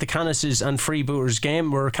down at the Canice's and Freebooters game,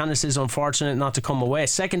 where Canice's unfortunate not to come away.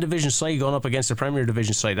 Second division side going up against the Premier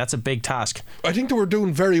Division side. That's a big task. I think they were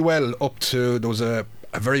doing very well up to, there was a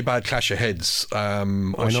very bad clash of heads.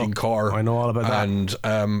 Oisin Carr, I know all about that. And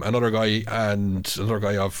another guy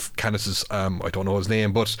of Canice's, I don't know his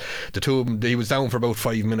name, but the two of them, he was down for about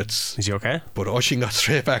 5 minutes. Is he okay? But Oisin got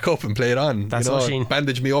straight back up and played on. That's Oisin.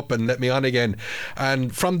 Bandaged me up and let me on again.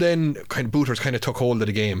 And from then, Booters kind of took hold of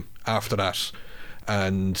the game after that.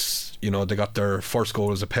 And, they got their first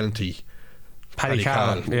goal as a penalty. Paddy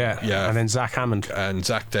Cahill, yeah. And then Zach Hammond. And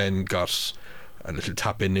Zach then got a little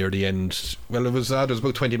tap in near the end. Well, there was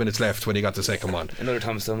about 20 minutes left when he got the second one. Another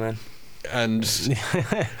Thomastown man. And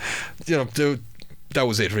that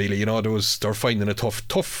was it really. They were finding a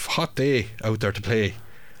tough hot day out there to play.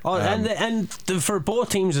 Oh, and for both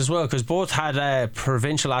teams as well, because both had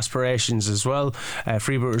provincial aspirations as well.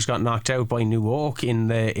 Freebooters got knocked out by New Oak in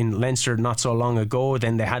Leinster not so long ago.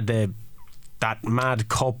 Then they had that mad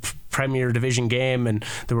cup Premier Division game, and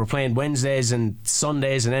they were playing Wednesdays and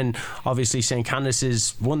Sundays, and then obviously St.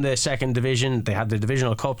 Canice's won the second division. They had the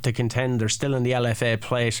divisional cup to contend. They're still in the LFA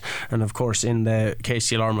plate, and of course in the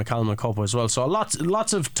KCLR McCalmont Cup as well. So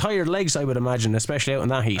lots of tired legs, I would imagine, especially out in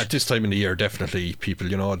that heat. At this time in the year, definitely people,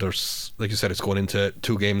 there's, like you said, it's going into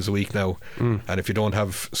 2 games a week now, and if you don't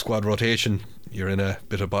have squad rotation, you're in a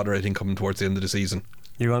bit of bother, I think, coming towards the end of the season.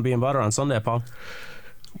 You're going to be in bother on Sunday, Paul?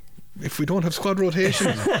 If we don't have squad rotation.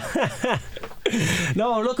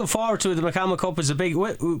 No, I'm looking forward to it. The McCalmont Cup is a big.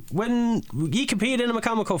 When you competed in the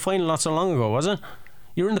McCalmont Cup final not so long ago, was it?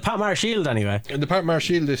 You were in the Pat Mar Shield anyway. In the Pat Mar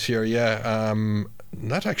Shield this year, yeah.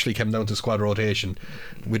 That actually came down to squad rotation.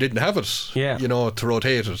 We didn't have it, to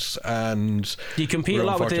rotate it. And do you compete a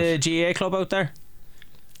lot with the GAA club out there?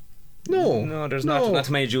 No, there's not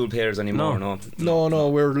too many dual players anymore. No.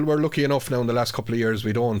 We're lucky enough now in the last couple of years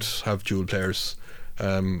we don't have dual players.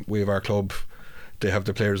 We have our club, they have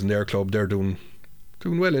the players in their club. They're doing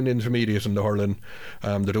well in the intermediate and the hurling.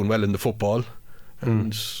 They're doing well in the football,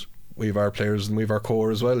 and we have our players and we have our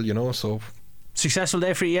core as well. So successful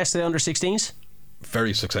day for you yesterday under 16s.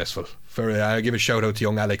 Very successful. I give a shout out to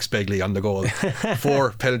young Alex Begley on the goal.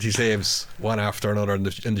 4 penalty saves, one after another in the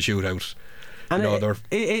shootout. And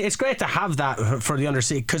it's great to have that for the under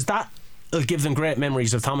 16, because that will give them great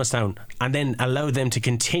memories of Thomastown and then allow them to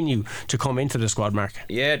continue to come into the squad, Mark.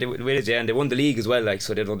 Yeah, they did, and they won the league as well,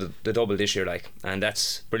 so they won the double this year, and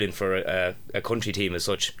that's brilliant for a country team as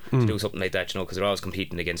such to do something like that, because they're always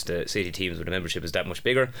competing against the city teams where the membership is that much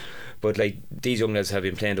bigger. But these young lads have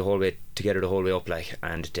been playing the whole way together, the whole way up,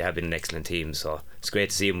 and they have been an excellent team, so it's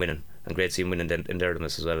great to see them winning. And great to see him winning in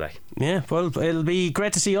Derrymus as well. Yeah, well, it'll be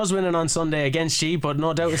great to see us winning on Sunday against you, but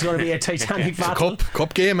no doubt it's going to be a titanic battle.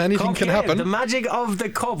 Cup game, anything can happen. The magic of the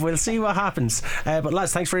cup, we'll see what happens. But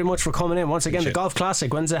lads, thanks very much for coming in once again. The Golf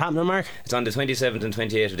Classic, when's it happening, Mark? It's on the 27th and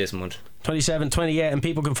 28th of this month. 27, 28, and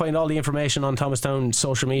people can find all the information on Thomastown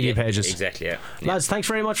social media pages. Exactly, yeah. Lads, thanks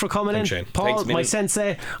very much for coming in. Shane. Paul, thanks, my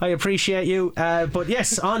sensei, I appreciate you. But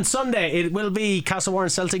yes, on Sunday it will be Castlewarren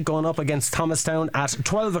Celtic going up against Thomastown at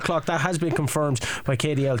 12 o'clock. That has been confirmed by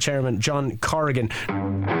KDL chairman John Corrigan.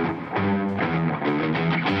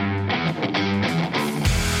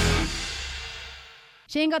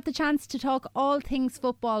 Shane got the chance to talk all things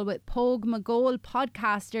football with Pogue McGoal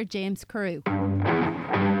podcaster James Carew.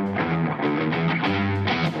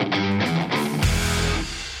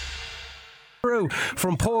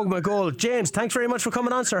 From Pogue McGoal. James, thanks very much for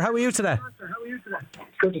coming on, sir. How are you today?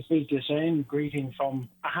 Good to speak to you, Shane. Greeting from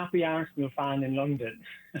a happy Arsenal fan in London.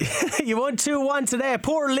 You won 2-1 today.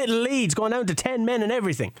 Poor little Leeds going down to 10 men and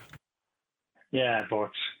everything. Yeah,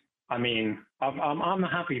 but I mean, I'm a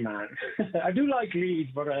happy man. I do like Leeds,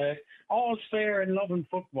 but all's fair in love and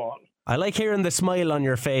football. I like hearing the smile on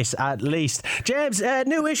your face, at least. James,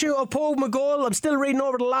 new issue of Pogue McGoal. I'm still reading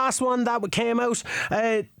over the last one that came out.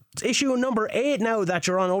 Issue number 8 now that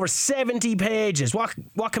you're on, over 70 pages.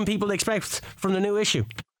 What can people expect from the new issue?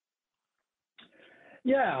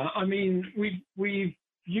 Yeah, I mean, we've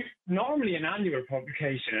normally an annual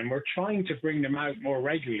publication, and we're trying to bring them out more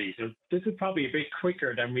regularly. So this is probably a bit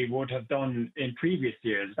quicker than we would have done in previous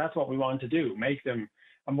years. That's what we want to do, make them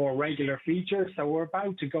a more regular feature. So we're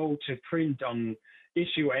about to go to print on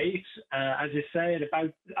issue 8, as you said,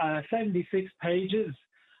 about 76 pages.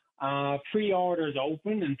 Pre-orders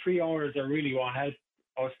open, and pre-orders are really what help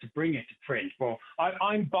us to bring it to print. But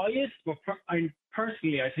I'm biased, but I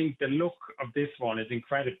think the look of this one is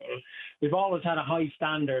incredible. We've always had a high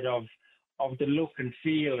standard of the look and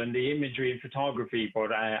feel and the imagery and photography,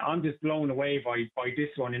 but I'm just blown away by this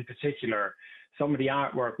one in particular. Some of the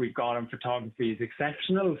artwork we've got on photography is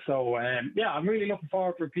exceptional. So I'm really looking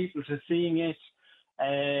forward for people to seeing it.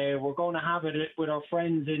 We're going to have it with our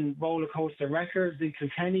friends in Roller Coaster Records in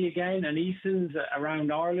Kilkenny again, and Eason's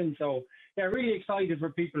around Ireland. So, really excited for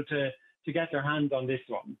people to get their hands on this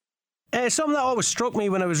one. Something that always struck me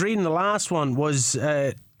when I was reading the last one was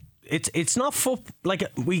it's not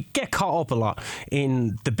we get caught up a lot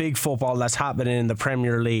in the big football that's happening in the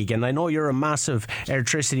Premier League, and I know you're a massive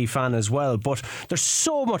Electricity fan as well, but there's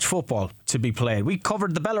so much football to be played. We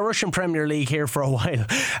covered the Belarusian Premier League here for a while,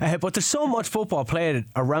 but there's so much football played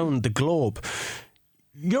around the globe.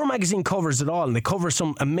 Your magazine covers it all, and they cover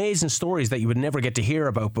some amazing stories that you would never get to hear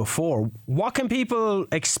about before. What can people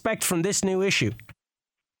expect from this new issue?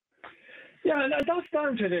 Yeah, that's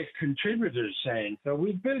down to the contributors, Shane. So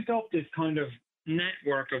we've built up this kind of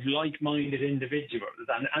network of like-minded individuals,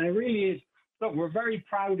 and it really is. Look, we're very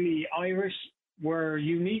proudly Irish. We're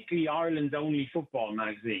uniquely Ireland's only football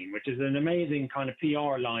magazine, which is an amazing kind of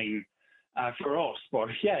PR line for us. But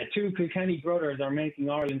two Kilkenny brothers are making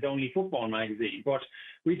Ireland's only football magazine. But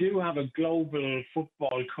we do have a global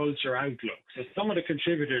football culture outlook. So some of the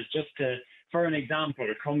contributors, for an example,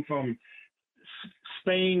 come from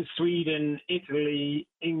Spain, Sweden, Italy,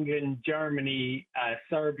 England, Germany,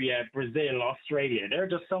 Serbia, Brazil, Australia. They're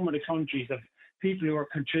just some of the countries of people who are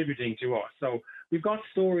contributing to us. So we've got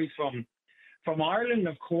stories from Ireland,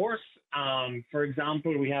 of course. For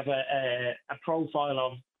example, we have a profile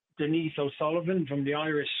of Denise O'Sullivan from the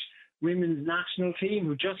Irish women's national team,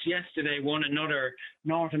 who just yesterday won another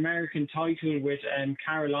North American title with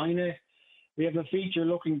Carolina. We have a feature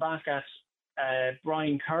looking back at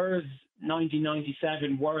Brian Kerr's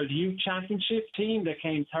 1997 World Youth Championship team that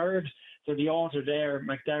came third. So the author there,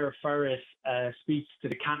 McDermott Ferris, speaks to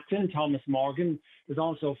the captain, Thomas Morgan. There's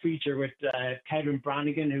also a feature with Kevin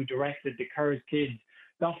Brannigan, who directed the Kerr's Kids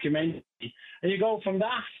documentary. And you go from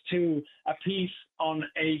that to a piece on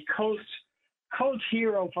a cult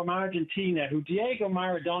hero from Argentina who Diego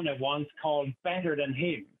Maradona once called better than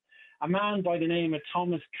him, a man by the name of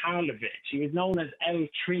Thomas Karlovich. He was known as El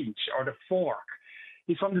Trinch, or the Fork.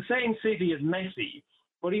 He's from the same city as Messi,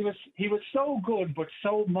 but he was so good but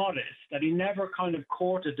so modest that he never kind of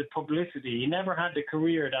courted the publicity. He never had the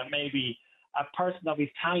career that maybe a person of his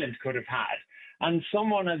talent could have had. And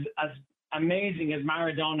someone as amazing as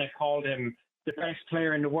Maradona called him the best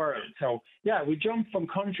player in the world. So, yeah, we jump from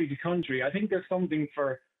country to country. I think there's something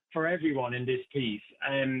for everyone in this piece.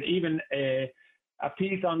 And even a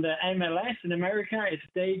piece on the MLS in America, its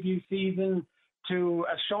debut season, to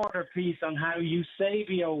a shorter piece on how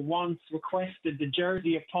Eusebio once requested the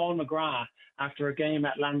jersey of Paul McGrath after a game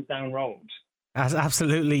at Lansdowne Road. That's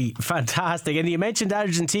absolutely fantastic. And you mentioned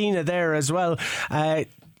Argentina there as well.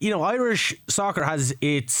 Irish soccer has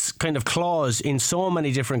its kind of claws in so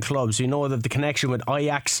many different clubs. You know that the connection with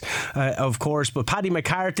Ajax, of course, but Paddy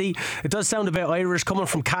McCarthy, it does sound a bit Irish, coming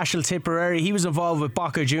from Cashel, Tipperary. He was involved with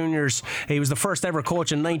Boca Juniors. He was the first ever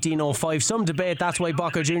coach in 1905. Some debate that's why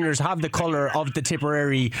Boca Juniors have the colour of the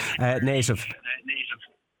Tipperary native.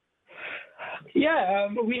 Yeah,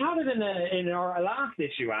 we had it in our last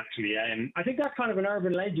issue, actually. I think that kind of an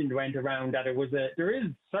urban legend went around that there is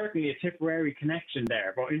certainly a Tipperary connection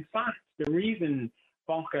there. But in fact, the reason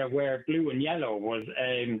Boca wear blue and yellow was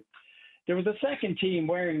there was a second team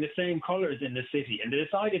wearing the same colours in the city, and they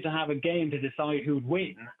decided to have a game to decide who'd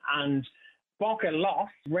win. And Boca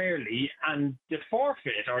lost rarely, and the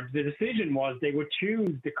forfeit or the decision was they would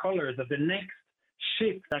choose the colours of the next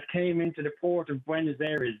ship that came into the port of Buenos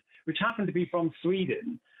Aires, which happened to be from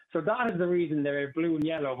Sweden. So that is the reason they're blue and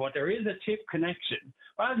yellow, but there is a tip connection.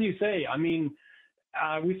 But as you say, I mean,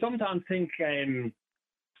 we sometimes think,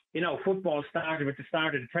 football started with the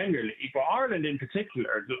start of the Premier League, but Ireland in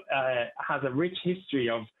particular has a rich history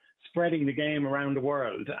of spreading the game around the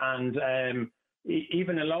world. And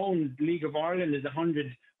even alone, League of Ireland is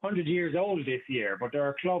 100 years old this year, but there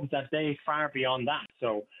are clubs that date far beyond that.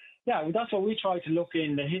 So, yeah, that's what we try to look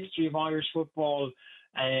in, the history of Irish football,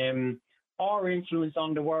 our influence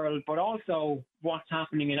on the world, but also what's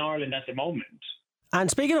happening in Ireland at the moment. And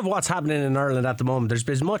speaking of what's happening in Ireland at the moment, there's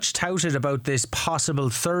been much touted about this possible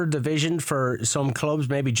third division for some clubs,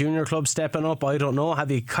 maybe junior clubs stepping up. I don't know.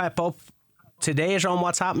 Have you kept up to date on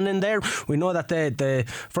what's happening there? We know that the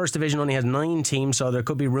first division only has 9 teams, so there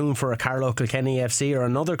could be room for a Carlow Kilkenny FC or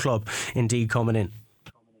another club indeed coming in.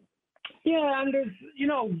 Yeah, and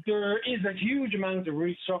there is a huge amount of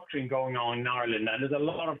restructuring going on in Ireland, and there's a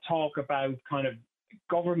lot of talk about kind of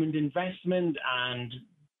government investment and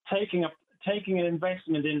taking an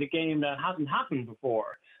investment in the game that hasn't happened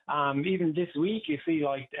before. Even this week, you see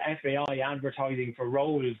like the FAI advertising for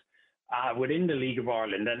roles within the League of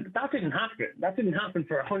Ireland, and that didn't happen. That didn't happen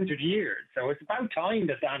for 100 years, so it's about time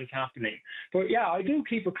that is happening. But yeah, I do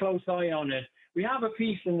keep a close eye on it. We have a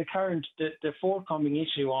piece in the forthcoming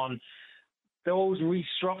issue on those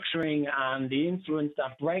restructuring and the influence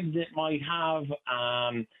that Brexit might have.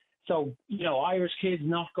 So, Irish kids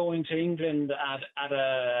not going to England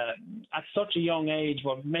at such a young age,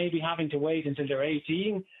 but maybe having to wait until they're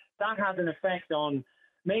 18, that has an effect on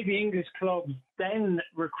maybe English clubs then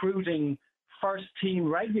recruiting first team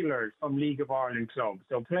regulars from League of Ireland clubs.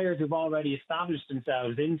 So players who've already established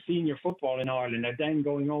themselves in senior football in Ireland are then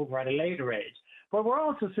going over at a later age. But we're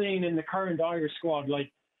also seeing in the current Irish squad,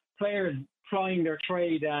 like players plying their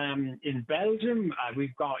trade in Belgium.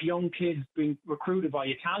 We've got young kids being recruited by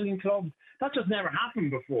Italian clubs. That just never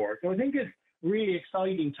happened before. So I think it's really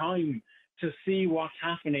exciting time to see what's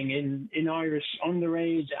happening in Irish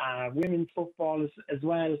underage, women's football as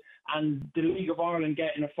well, and the League of Ireland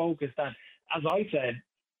getting a focus that, as I said,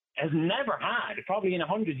 has never had, probably in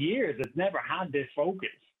 100 years, it's never had this focus.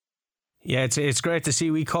 Yeah, it's great to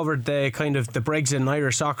see. We covered the kind of the Brexit in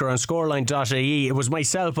Irish soccer on scoreline.ie. It was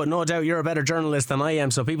myself, but no doubt you're a better journalist than I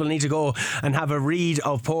am, so people need to go and have a read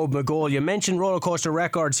of Pobe McGoal. You mentioned Rollercoaster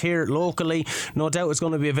Records here locally. No doubt it's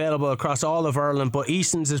going to be available across all of Ireland, but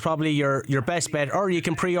Easton's is probably your best bet, or you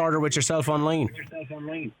can pre-order with yourself online.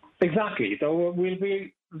 Exactly. So we'll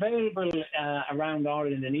be available around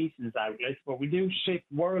Ireland and Easton's outlets, but we do ship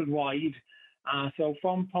worldwide. So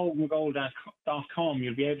from PogueMcGoal.com,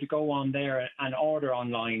 you'll be able to go on there and order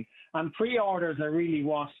online. And pre-orders are really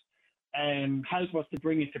what help us to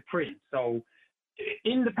bring it to print. So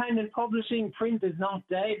independent publishing, print is not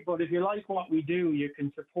dead, but if you like what we do, you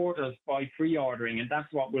can support us by pre-ordering, and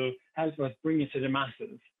that's what will help us bring it to the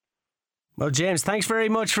masses. Well, James, thanks very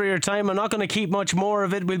much for your time. I'm not going to keep much more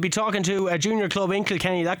of it. We'll be talking to a junior club in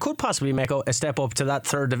Kilkenny that could possibly make a step up to that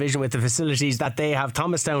third division with the facilities that they have.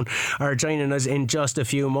 Thomastown are joining us in just a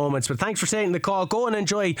few moments. But thanks for taking the call. Go and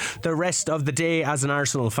enjoy the rest of the day as an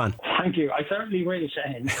Arsenal fan. Thank you. I certainly will,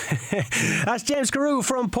 Shane. That's James Carew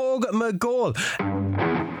from Pogue McGoal.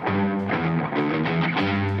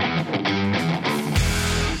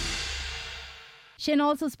 Shin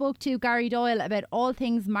also spoke to Gary Doyle about all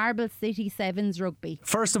things Marble City Sevens rugby.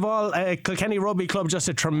 First of all, Kilkenny Rugby Club, just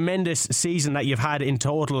a tremendous season that you've had in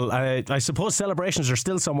total. I suppose celebrations are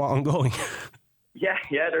still somewhat ongoing. Yeah,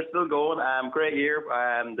 they're still going. Great year.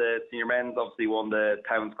 The senior men's obviously won the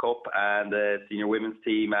Towns Cup, and the senior women's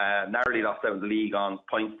team narrowly lost out in the league on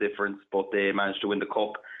points difference, but they managed to win the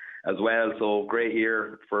cup as well. So great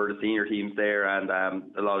year for the senior teams there, and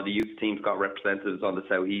a lot of the youth teams got representatives on the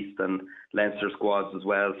South East and Leinster squads as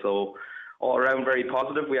well. So all around very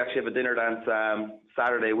positive. We actually have a dinner dance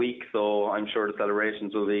Saturday week, so I'm sure the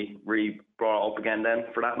celebrations will be brought up again then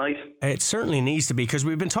for that night. It certainly needs to be, because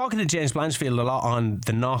we've been talking to James Blanchfield a lot on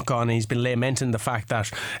the knock-on. He's been lamenting the fact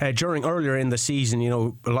that earlier in the season,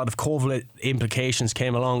 a lot of COVID implications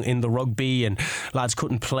came along in the rugby and lads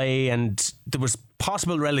couldn't play and there was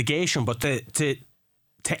possible relegation, but to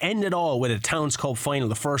end it all with a Towns Cup final,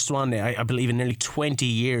 the first one, I believe, in nearly 20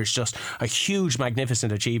 years, just a huge,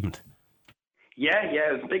 magnificent achievement. Yeah,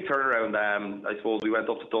 it was a big turnaround. I suppose we went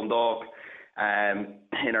up to Dundalk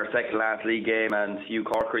in our second last league game, and Hugh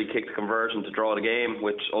Corkery kicked a conversion to draw the game,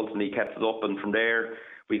 which ultimately kept us up, and from there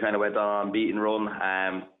we kind of went on a beaten run.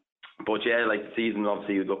 But yeah, like the season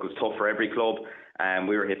obviously it was tough for every club.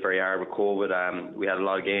 We were hit very hard with COVID. We had a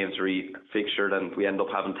lot of games refixtured, and we ended up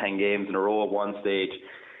having 10 games in a row at one stage.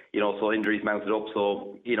 So injuries mounted up.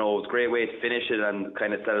 So, it was a great way to finish it and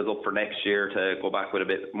kind of set us up for next year to go back with a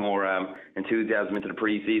bit more enthusiasm into the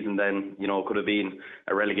pre-season. Then, could have been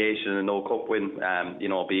a relegation and no cup win.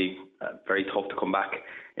 Be very tough to come back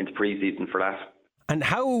into pre-season for that. And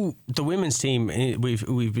how the women's team,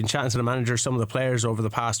 we've been chatting to the manager, some of the players over the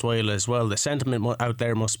past while as well. The sentiment out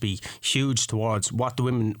there must be huge towards what the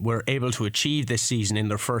women were able to achieve this season in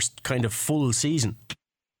their first kind of full season.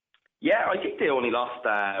 Yeah, I think they only lost.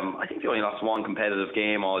 One competitive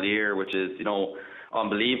game all year, which is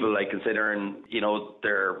unbelievable. Like considering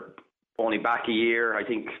they're only back a year. I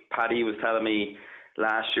think Paddy was telling me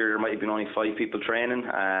last year there might have been only 5 people training.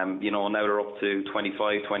 Now they're up to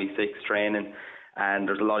 25, 26 training. And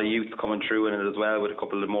there's a lot of youth coming through in it as well, with a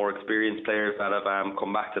couple of more experienced players that have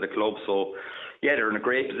come back to the club. So, yeah, they're in a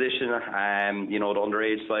great position. The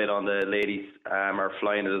underage side on the ladies are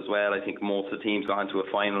flying it as well. I think most of the teams got into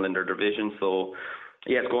a final in their division. So,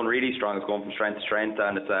 yeah, it's going really strong. It's going from strength to strength,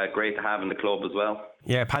 and it's great to have in the club as well.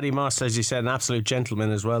 Yeah, Paddy Moss, as you said, an absolute gentleman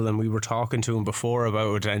as well, and we were talking to him before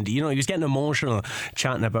about it, and he was getting emotional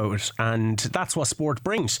chatting about it, and that's what sport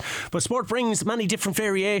brings. But sport brings many different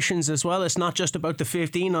variations as well. It's not just about the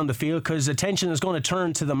 15 on the field, because attention is going to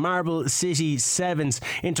turn to the Marble City Sevens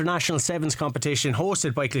International Sevens competition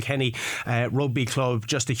hosted by Kilkenny Rugby Club.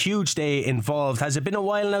 Just a huge day involved. Has it been a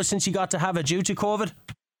while now since you got to have it due to COVID?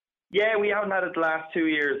 Yeah, we haven't had it the last 2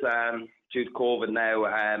 years due to COVID now,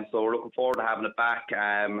 so we're looking forward to having it back.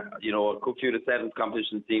 A good few of the sevens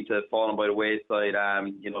competitions seem to have fallen by the wayside.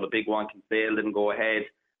 The big one, Kinsale, didn't go ahead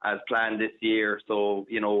as planned this year, so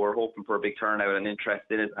we're hoping for a big turnout and interest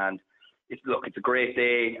in it. And it's a great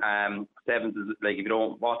day. Sevens is like, if you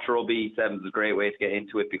don't watch rugby, sevens is a great way to get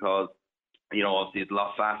into it because obviously it's a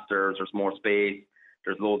lot faster. There's more space.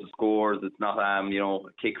 There's loads of scores. It's not, a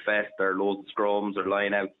kick fest or loads of scrums or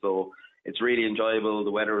line outs. So it's really enjoyable. The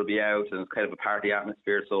weather will be out and it's kind of a party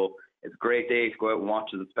atmosphere. So it's a great day to go out and watch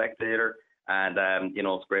as a spectator. And,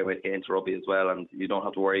 it's a great way to get into rugby as well. And you don't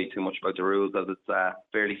have to worry too much about the rules as it's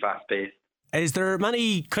fairly fast paced. Is there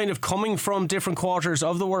many kind of coming from different quarters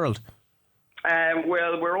of the world?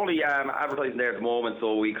 Well, we're only advertising there at the moment,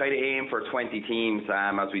 so we kind of aim for 20 teams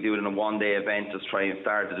as we do it in a one-day event, just try and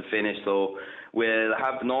start to the finish. So we'll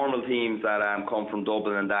have the normal teams that come from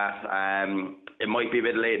Dublin and that. It might be a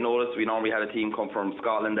bit late notice. We normally had a team come from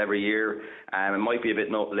Scotland every year. It might be a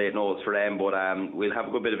bit late notice for them, but we'll have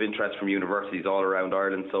a good bit of interest from universities all around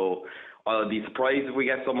Ireland. So I'll be surprised if we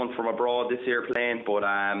get someone from abroad this year playing, but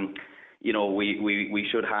we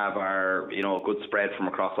should have our good spread from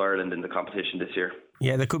across Ireland in the competition this year.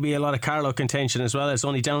 Yeah, there could be a lot of Carlow contention as well. It's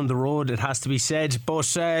only down the road, it has to be said.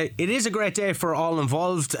 But it is a great day for all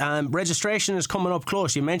involved. Registration is coming up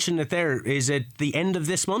close. You mentioned it there. Is it the end of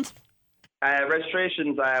this month?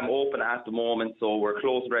 Registration's open at the moment, so we're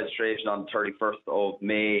closing registration on the 31st of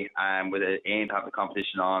May with an aim to have the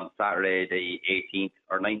competition on Saturday the 18th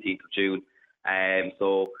or 19th of June.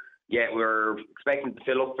 So yeah, we're expecting to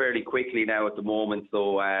fill up fairly quickly now at the moment.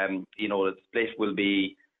 So, the split will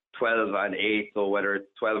be 12 and 8. So whether it's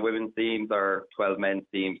 12 women's teams or 12 men's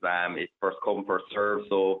teams, it's first come, first serve.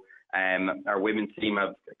 So our women's team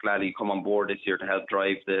have gladly come on board this year to help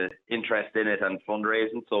drive the interest in it and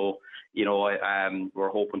fundraising. So, we're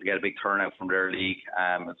hoping to get a big turnout from their league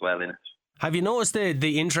as well in it. Have you noticed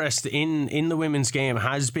the interest in the women's game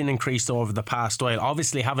has been increased over the past while?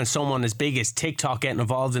 Obviously, having someone as big as TikTok getting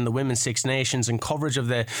involved in the Women's Six Nations and coverage of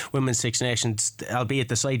the Women's Six Nations, albeit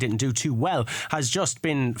the side didn't do too well, has just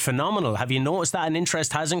been phenomenal. Have you noticed that an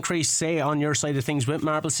interest has increased, say, on your side of things with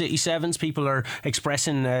Marble City Sevens? People are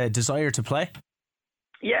expressing a desire to play?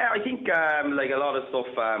 Yeah, I think a lot of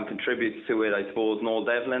stuff contributes to it. I suppose Noel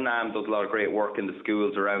Devlin does a lot of great work in the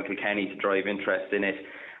schools around Kilkenny to drive interest in it.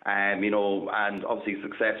 And obviously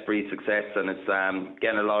success breeds success, and it's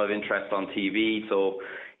getting a lot of interest on TV. So,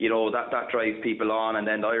 that drives people on. And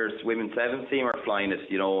then the Irish Women's Sevens team are flying it,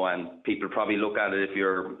 and people probably look at it if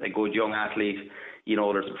you're a good young athlete.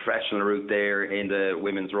 There's a professional route there in the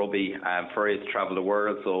women's rugby for it to travel the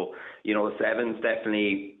world. So, the Sevens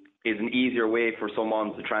definitely is an easier way for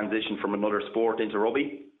someone to transition from another sport into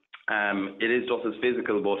rugby. It is just as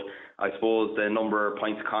physical, but I suppose the number of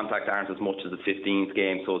points of contact aren't as much as the 15s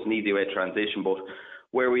game, so it's an easy way to transition. But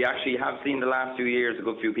where we actually have seen the last few years, a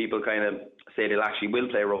good few people kind of say they'll actually will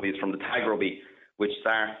play rugby is from the tag rugby, which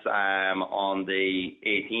starts on the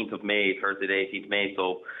 18th of May, Thursday the 18th of May.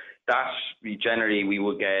 So that we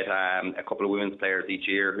would get a couple of women's players each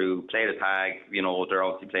year who play the tag. They're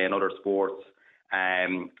obviously playing other sports.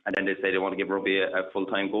 And then they say they want to give rugby a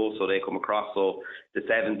full-time go, so they come across. So the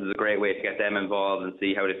Sevens is a great way to get them involved and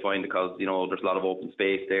see how they find it, because there's a lot of open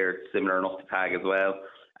space there, similar enough to tag as well.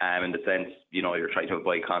 In the sense, you're trying to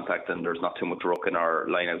avoid contact and there's not too much rucking or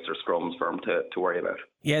lineouts or scrums for them to worry about.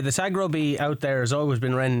 Yeah, the tag rugby out there has always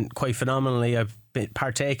been run quite phenomenally. I've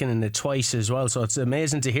partaken in it twice as well, so it's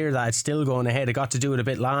amazing to hear that it's still going ahead. I got to do it a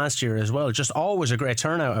bit last year as well. Just always a great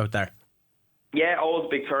turnout out there. Yeah, always a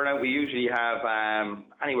big turnout. We usually have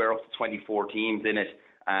anywhere up to 24 teams in it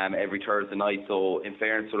every Thursday night. So in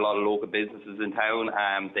fairness to a lot of local businesses in town,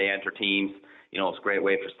 they enter teams. It's a great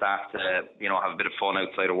way for staff to, have a bit of fun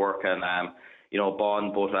outside of work and,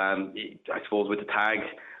 bond. But I suppose with the tag,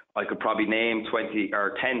 I could probably name 20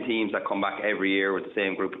 or 10 teams that come back every year with the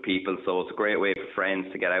same group of people. So it's a great way for friends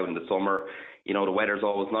to get out in the summer. The weather's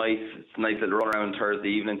always nice. It's a nice little run around Thursday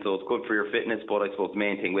evening, so it's good for your fitness. But I suppose the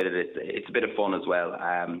main thing with it, it's a bit of fun as well,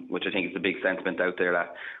 which I think is a big sentiment out there,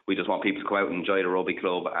 that we just want people to come out and enjoy the rugby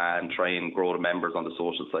club and try and grow the members on the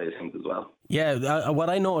social side of things as well. Yeah, what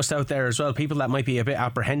I noticed out there as well, people that might be a bit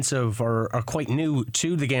apprehensive or are quite new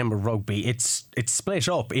to the game of rugby, it's split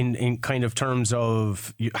up in kind of terms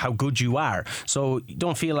of how good you are. So you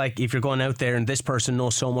don't feel like if you're going out there and this person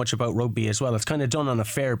knows so much about rugby as well, it's kind of done on a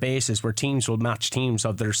fair basis where teams will match teams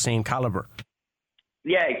of their same calibre.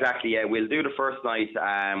 Yeah, exactly. Yeah, we'll do the first night.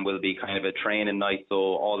 Will be kind of a training night, so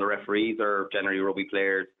all the referees are generally rugby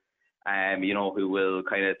players, who will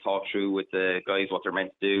kind of talk through with the guys what they're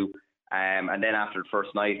meant to do. And then after the first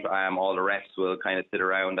night, all the refs will kind of sit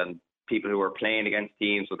around, and people who are playing against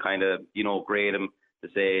teams will kind of, grade them to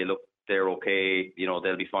say, look, they're okay,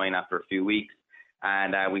 they'll be fine after a few weeks.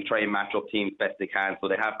 And we try and match up teams best they can, so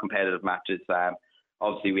they have competitive matches.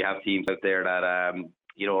 Obviously, we have teams out there that,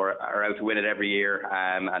 are out to win it every year,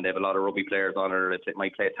 and they have a lot of rugby players on it that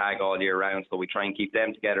might play tag all year round. So we try and keep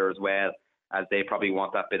them together as well, as they probably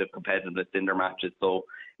want that bit of competitiveness in their matches. So,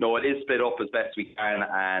 no, it is split up as best we can,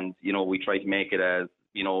 and, we try to make it as,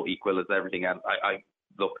 equal as everything. And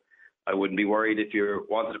I wouldn't be worried if you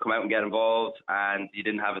wanted to come out and get involved and you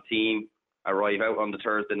didn't have a team arrive out on the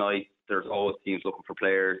Thursday night. There's always teams looking for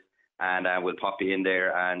players, and we'll pop you in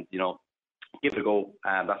there and, give it a go.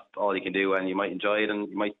 That's all you can do, and you might enjoy it and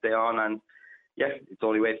you might stay on. And yeah, it's the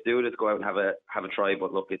only way to do it is go out and have a try.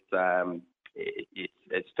 But look, it's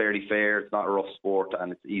fairly fair. It's not a rough sport,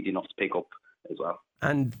 and it's easy enough to pick up as well.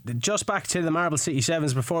 And just back to the Marble City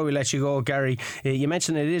Sevens before we let you go, Gary, you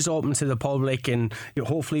mentioned it is open to the public, and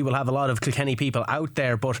hopefully we'll have a lot of Kilkenny people out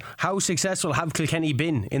there. But how successful have Kilkenny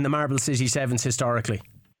been in the Marble City Sevens historically?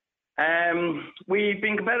 We've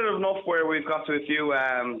been competitive enough where we've got to a few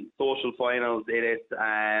social finals in it.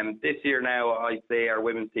 This year now, I'd say our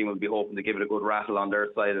women's team will be hoping to give it a good rattle on their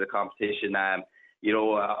side of the competition.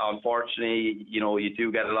 Unfortunately, you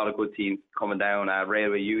do get a lot of good teams coming down.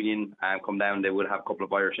 Railway Union come down, they would have a couple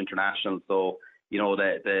of Irish internationals. So,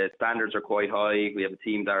 the standards are quite high. We have a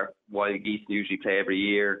team that Wild Geese usually play every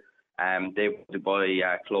year. They want to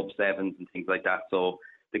buy Club Sevens and things like that. So,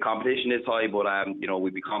 the competition is high, but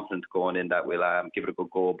we'd be confident going in that we'll give it a good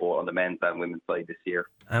go both on the men's and women's side this year.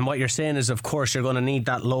 And what you're saying is, of course, you're going to need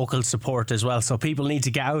that local support as well. So people need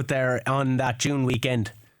to get out there on that June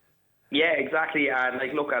weekend. Yeah, exactly. And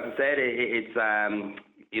look, as I said, it's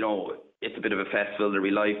it's a bit of a festival. There'll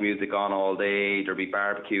be live music on all day. There'll be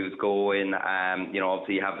barbecues going.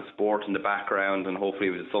 Obviously you have the sport in the background, and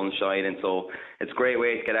hopefully with the sun shining. So it's a great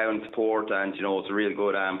way to get out and support, and it's a real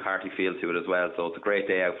good party feel to it as well. So it's a great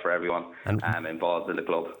day out for everyone involved in the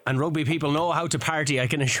club. And rugby people know how to party, I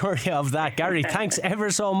can assure you of that. Gary, thanks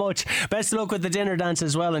ever so much. Best of luck with the dinner dance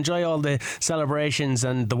as well. Enjoy all the celebrations,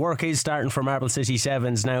 and the work is starting for Marble City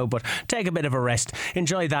Sevens now, but take a bit of a rest,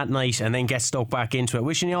 enjoy that night, and then get stuck back into it.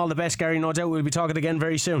 Wishing you all the best, Gary. No doubt we'll be talking again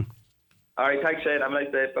very soon. Alright, thanks Shane, have a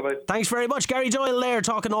nice day, bye bye. Thanks very much, Gary Doyle there,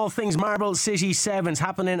 talking all things Marble City Sevens,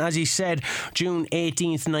 happening, as he said, June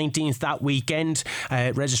 18th, 19th, that weekend.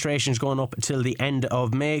 Registration's going up until the end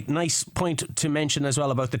of May. Nice point to mention as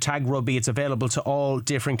well about the tag rugby. It's available to all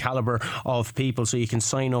different calibre of people, so you can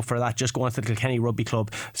sign up for that. Just go onto the Kilkenny Rugby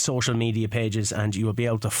Club social media pages and you will be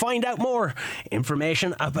able to find out more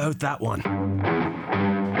information about that one.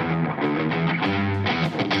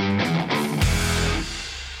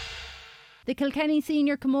 The Kilkenny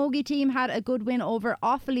senior camogie team had a good win over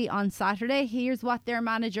Offaly on Saturday. Here's what their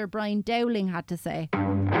manager Brian Dowling had to say.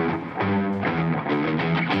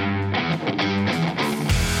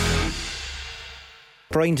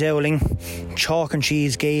 Brian Dowling, chalk and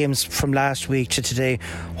cheese games from last week to today.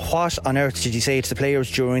 What on earth did you say to the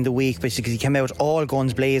players during the week? Basically, he came out all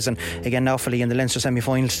guns blazing again Offaly in the Leinster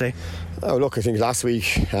semi-final today. Oh, look, I think last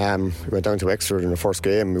week we went down to Wexford in the first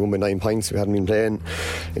game. We won by 9 points. We hadn't been playing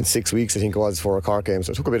in 6 weeks, I think it was, for a Cork game.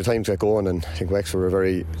 So it took a bit of time to get going, and I think Wexford were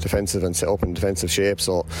very defensive and set up in defensive shape.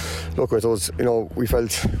 So, look, with us, we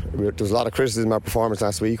felt there was a lot of criticism of our performance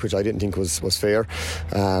last week, which I didn't think was fair.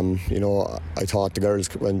 I thought the girls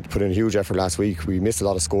put in a huge effort last week. We missed a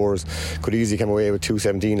lot of scores. Could easily come away with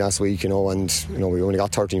 2-17 last week, and we only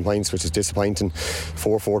got 13 points, which is disappointing.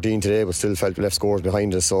 4-14 today, but still felt we left scores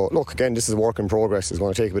behind us. So look, again, this is a work in progress. It's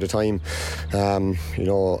going to take a bit of time.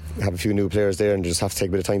 Have a few new players there, and just have to take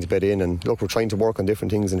a bit of time to bed in. And look, we're trying to work on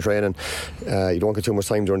different things in training. You don't get too much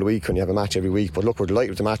time during the week when you have a match every week. But look, we're delighted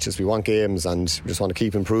with the matches. We want games, and we just want to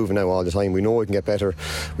keep improving now all the time. We know we can get better.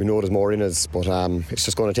 We know there's more in us, but it's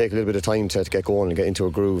just going to take a little bit of time to get going and get into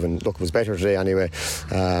a groove. And look, it was better today anyway.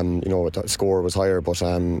 The score was higher, but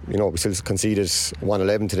we still conceded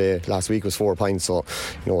 1-11 today. Last week was 4 points, so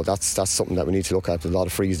that's something that we need to look at. There's a lot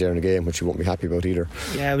of frees there in the game, which we won't be happy about either.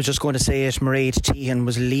 Yeah, I was just going to say it. Mairead Tehan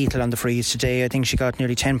was lethal on the frees today. I think she got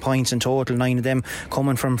nearly 10 points in total, 9 of them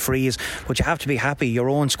coming from frees. But you have to be happy. Your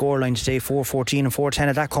own scoreline today, 4-14 and 4-10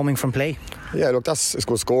 of that coming from play. Yeah, look, it's a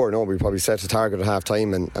good score. We probably set a target at half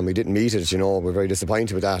time and we didn't meet it. We're very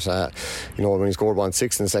disappointed with that. When we scored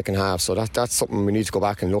 1-6 in the second half, so that's something we need to go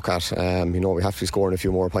back and look at. We have to be scoring a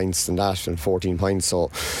few more points than that, and 14 points.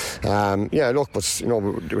 So we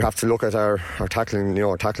have to look at our tackling.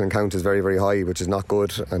 Our tackling count is very, very high, which is not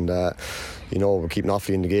good, and we're keeping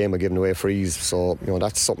Offaly in the game. We're giving away frees, so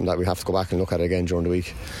that's something that we have to go back and look at again during the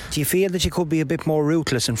week. Do you feel that you could be a bit more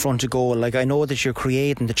ruthless in front of goal? Like, I know that you're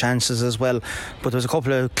creating the chances as well, but there was a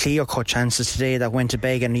couple of clear-cut chances today that went to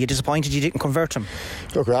beg, and are you disappointed you didn't convert them?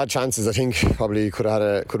 Look, we had chances. I think probably could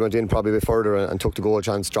have went in probably a bit further and took the goal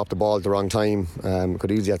chance, dropped the ball at the wrong time.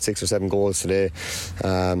 Could easily had 6 or 7 goals today.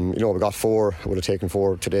 We got 4. I would have taken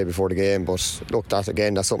 4 today before the game, but look, that's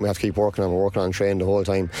something we have to keep working on. We're working on training the whole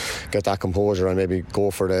time, get that composure, and maybe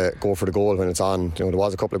go for the goal when it's on. There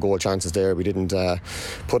was a couple of goal chances there. We didn't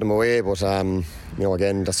put them away, but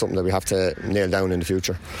again, that's something that we have to nail down in the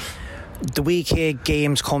future. The week 8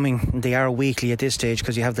 games coming, they are weekly at this stage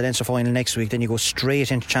because you have the Leinster final next week, then you go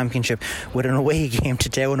straight into Championship with an away game to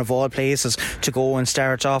Down of all places to go and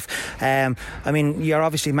start off. You're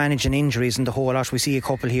obviously managing injuries and the whole lot. We see a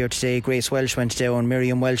couple here today. Grace Welsh went down,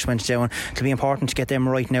 Miriam Welsh went down. It'll be important to get them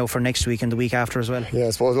right now for next week and the week after as well. Yeah,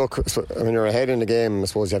 I suppose, look, you're ahead in the game. I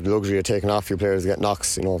suppose you have the luxury of taking off a few players to get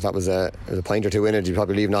knocks. If that was a point or two in it, you'd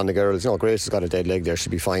probably leave on the girls. Grace has got a dead leg there,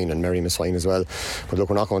 she'll be fine, and Miriam is fine as well. But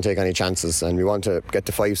look, we're not going to take any chances, and we want to get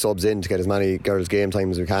the 5 subs in to get as many girls game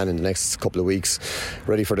time as we can in the next couple of weeks,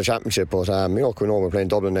 ready for the Championship. But we know we're playing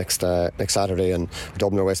Dublin next Saturday, and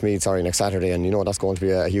Dublin or Westmeath next Saturday, and that's going to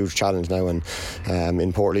be a huge challenge now, and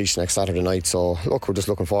in Portlaoise next Saturday night. So look, we're just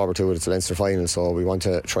looking forward to it. It's the Leinster final, so we want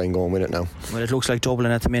to try and go and win it now. Well, it looks like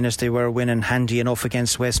Dublin at the minute, they were winning handy enough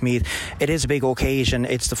against Westmeath. It is a big occasion.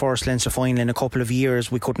 It's the first Leinster final in a couple of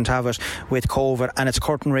years. We couldn't have it with COVID, and it's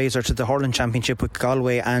curtain raiser to the hurling championship with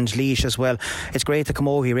Galway and Laois Laois as well. It's great that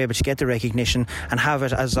Camogie are able to get the recognition and have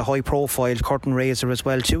it as a high profile curtain raiser as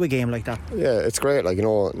well to a game like that. Yeah, it's great. Like, you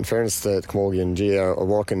know, in fairness to Camogie and GA are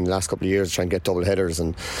working the last couple of years to try and get double headers,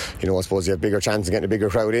 and you know, I suppose you have bigger chance of getting a bigger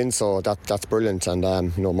crowd in, so that's brilliant. And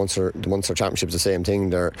you know, the Munster Championship's the same thing.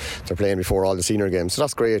 They're playing before all the senior games, so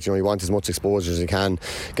that's great. You know, you want as much exposure as you can,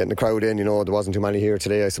 getting the crowd in. You know, there wasn't too many here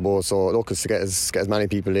today, I suppose, so look, it's to get as many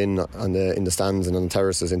people in the stands and on the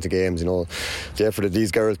terraces into games. You know, the effort that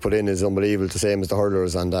these girls put in is unbelievable, the same as the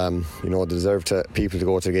hurlers, and you know, they deserve people to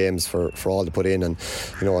go to games for all they put in. And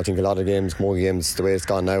you know, I think a lot of games, Camogie games, the way it's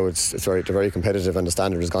gone now, they're very competitive, and the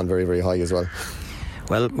standard has gone very, very high as well.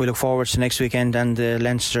 Well, we look forward to next weekend and the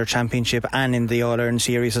Leinster Championship and in the All-Ireland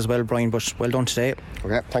Series as well, Brian, but well done today.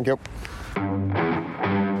 Okay, thank you.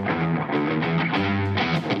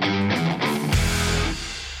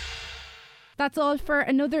 That's all for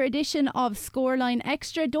another edition of Scoreline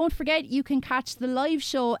Extra. Don't forget, you can catch the live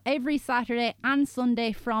show every Saturday and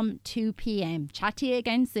Sunday from 2 p.m. Chat to you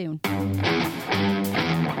again soon.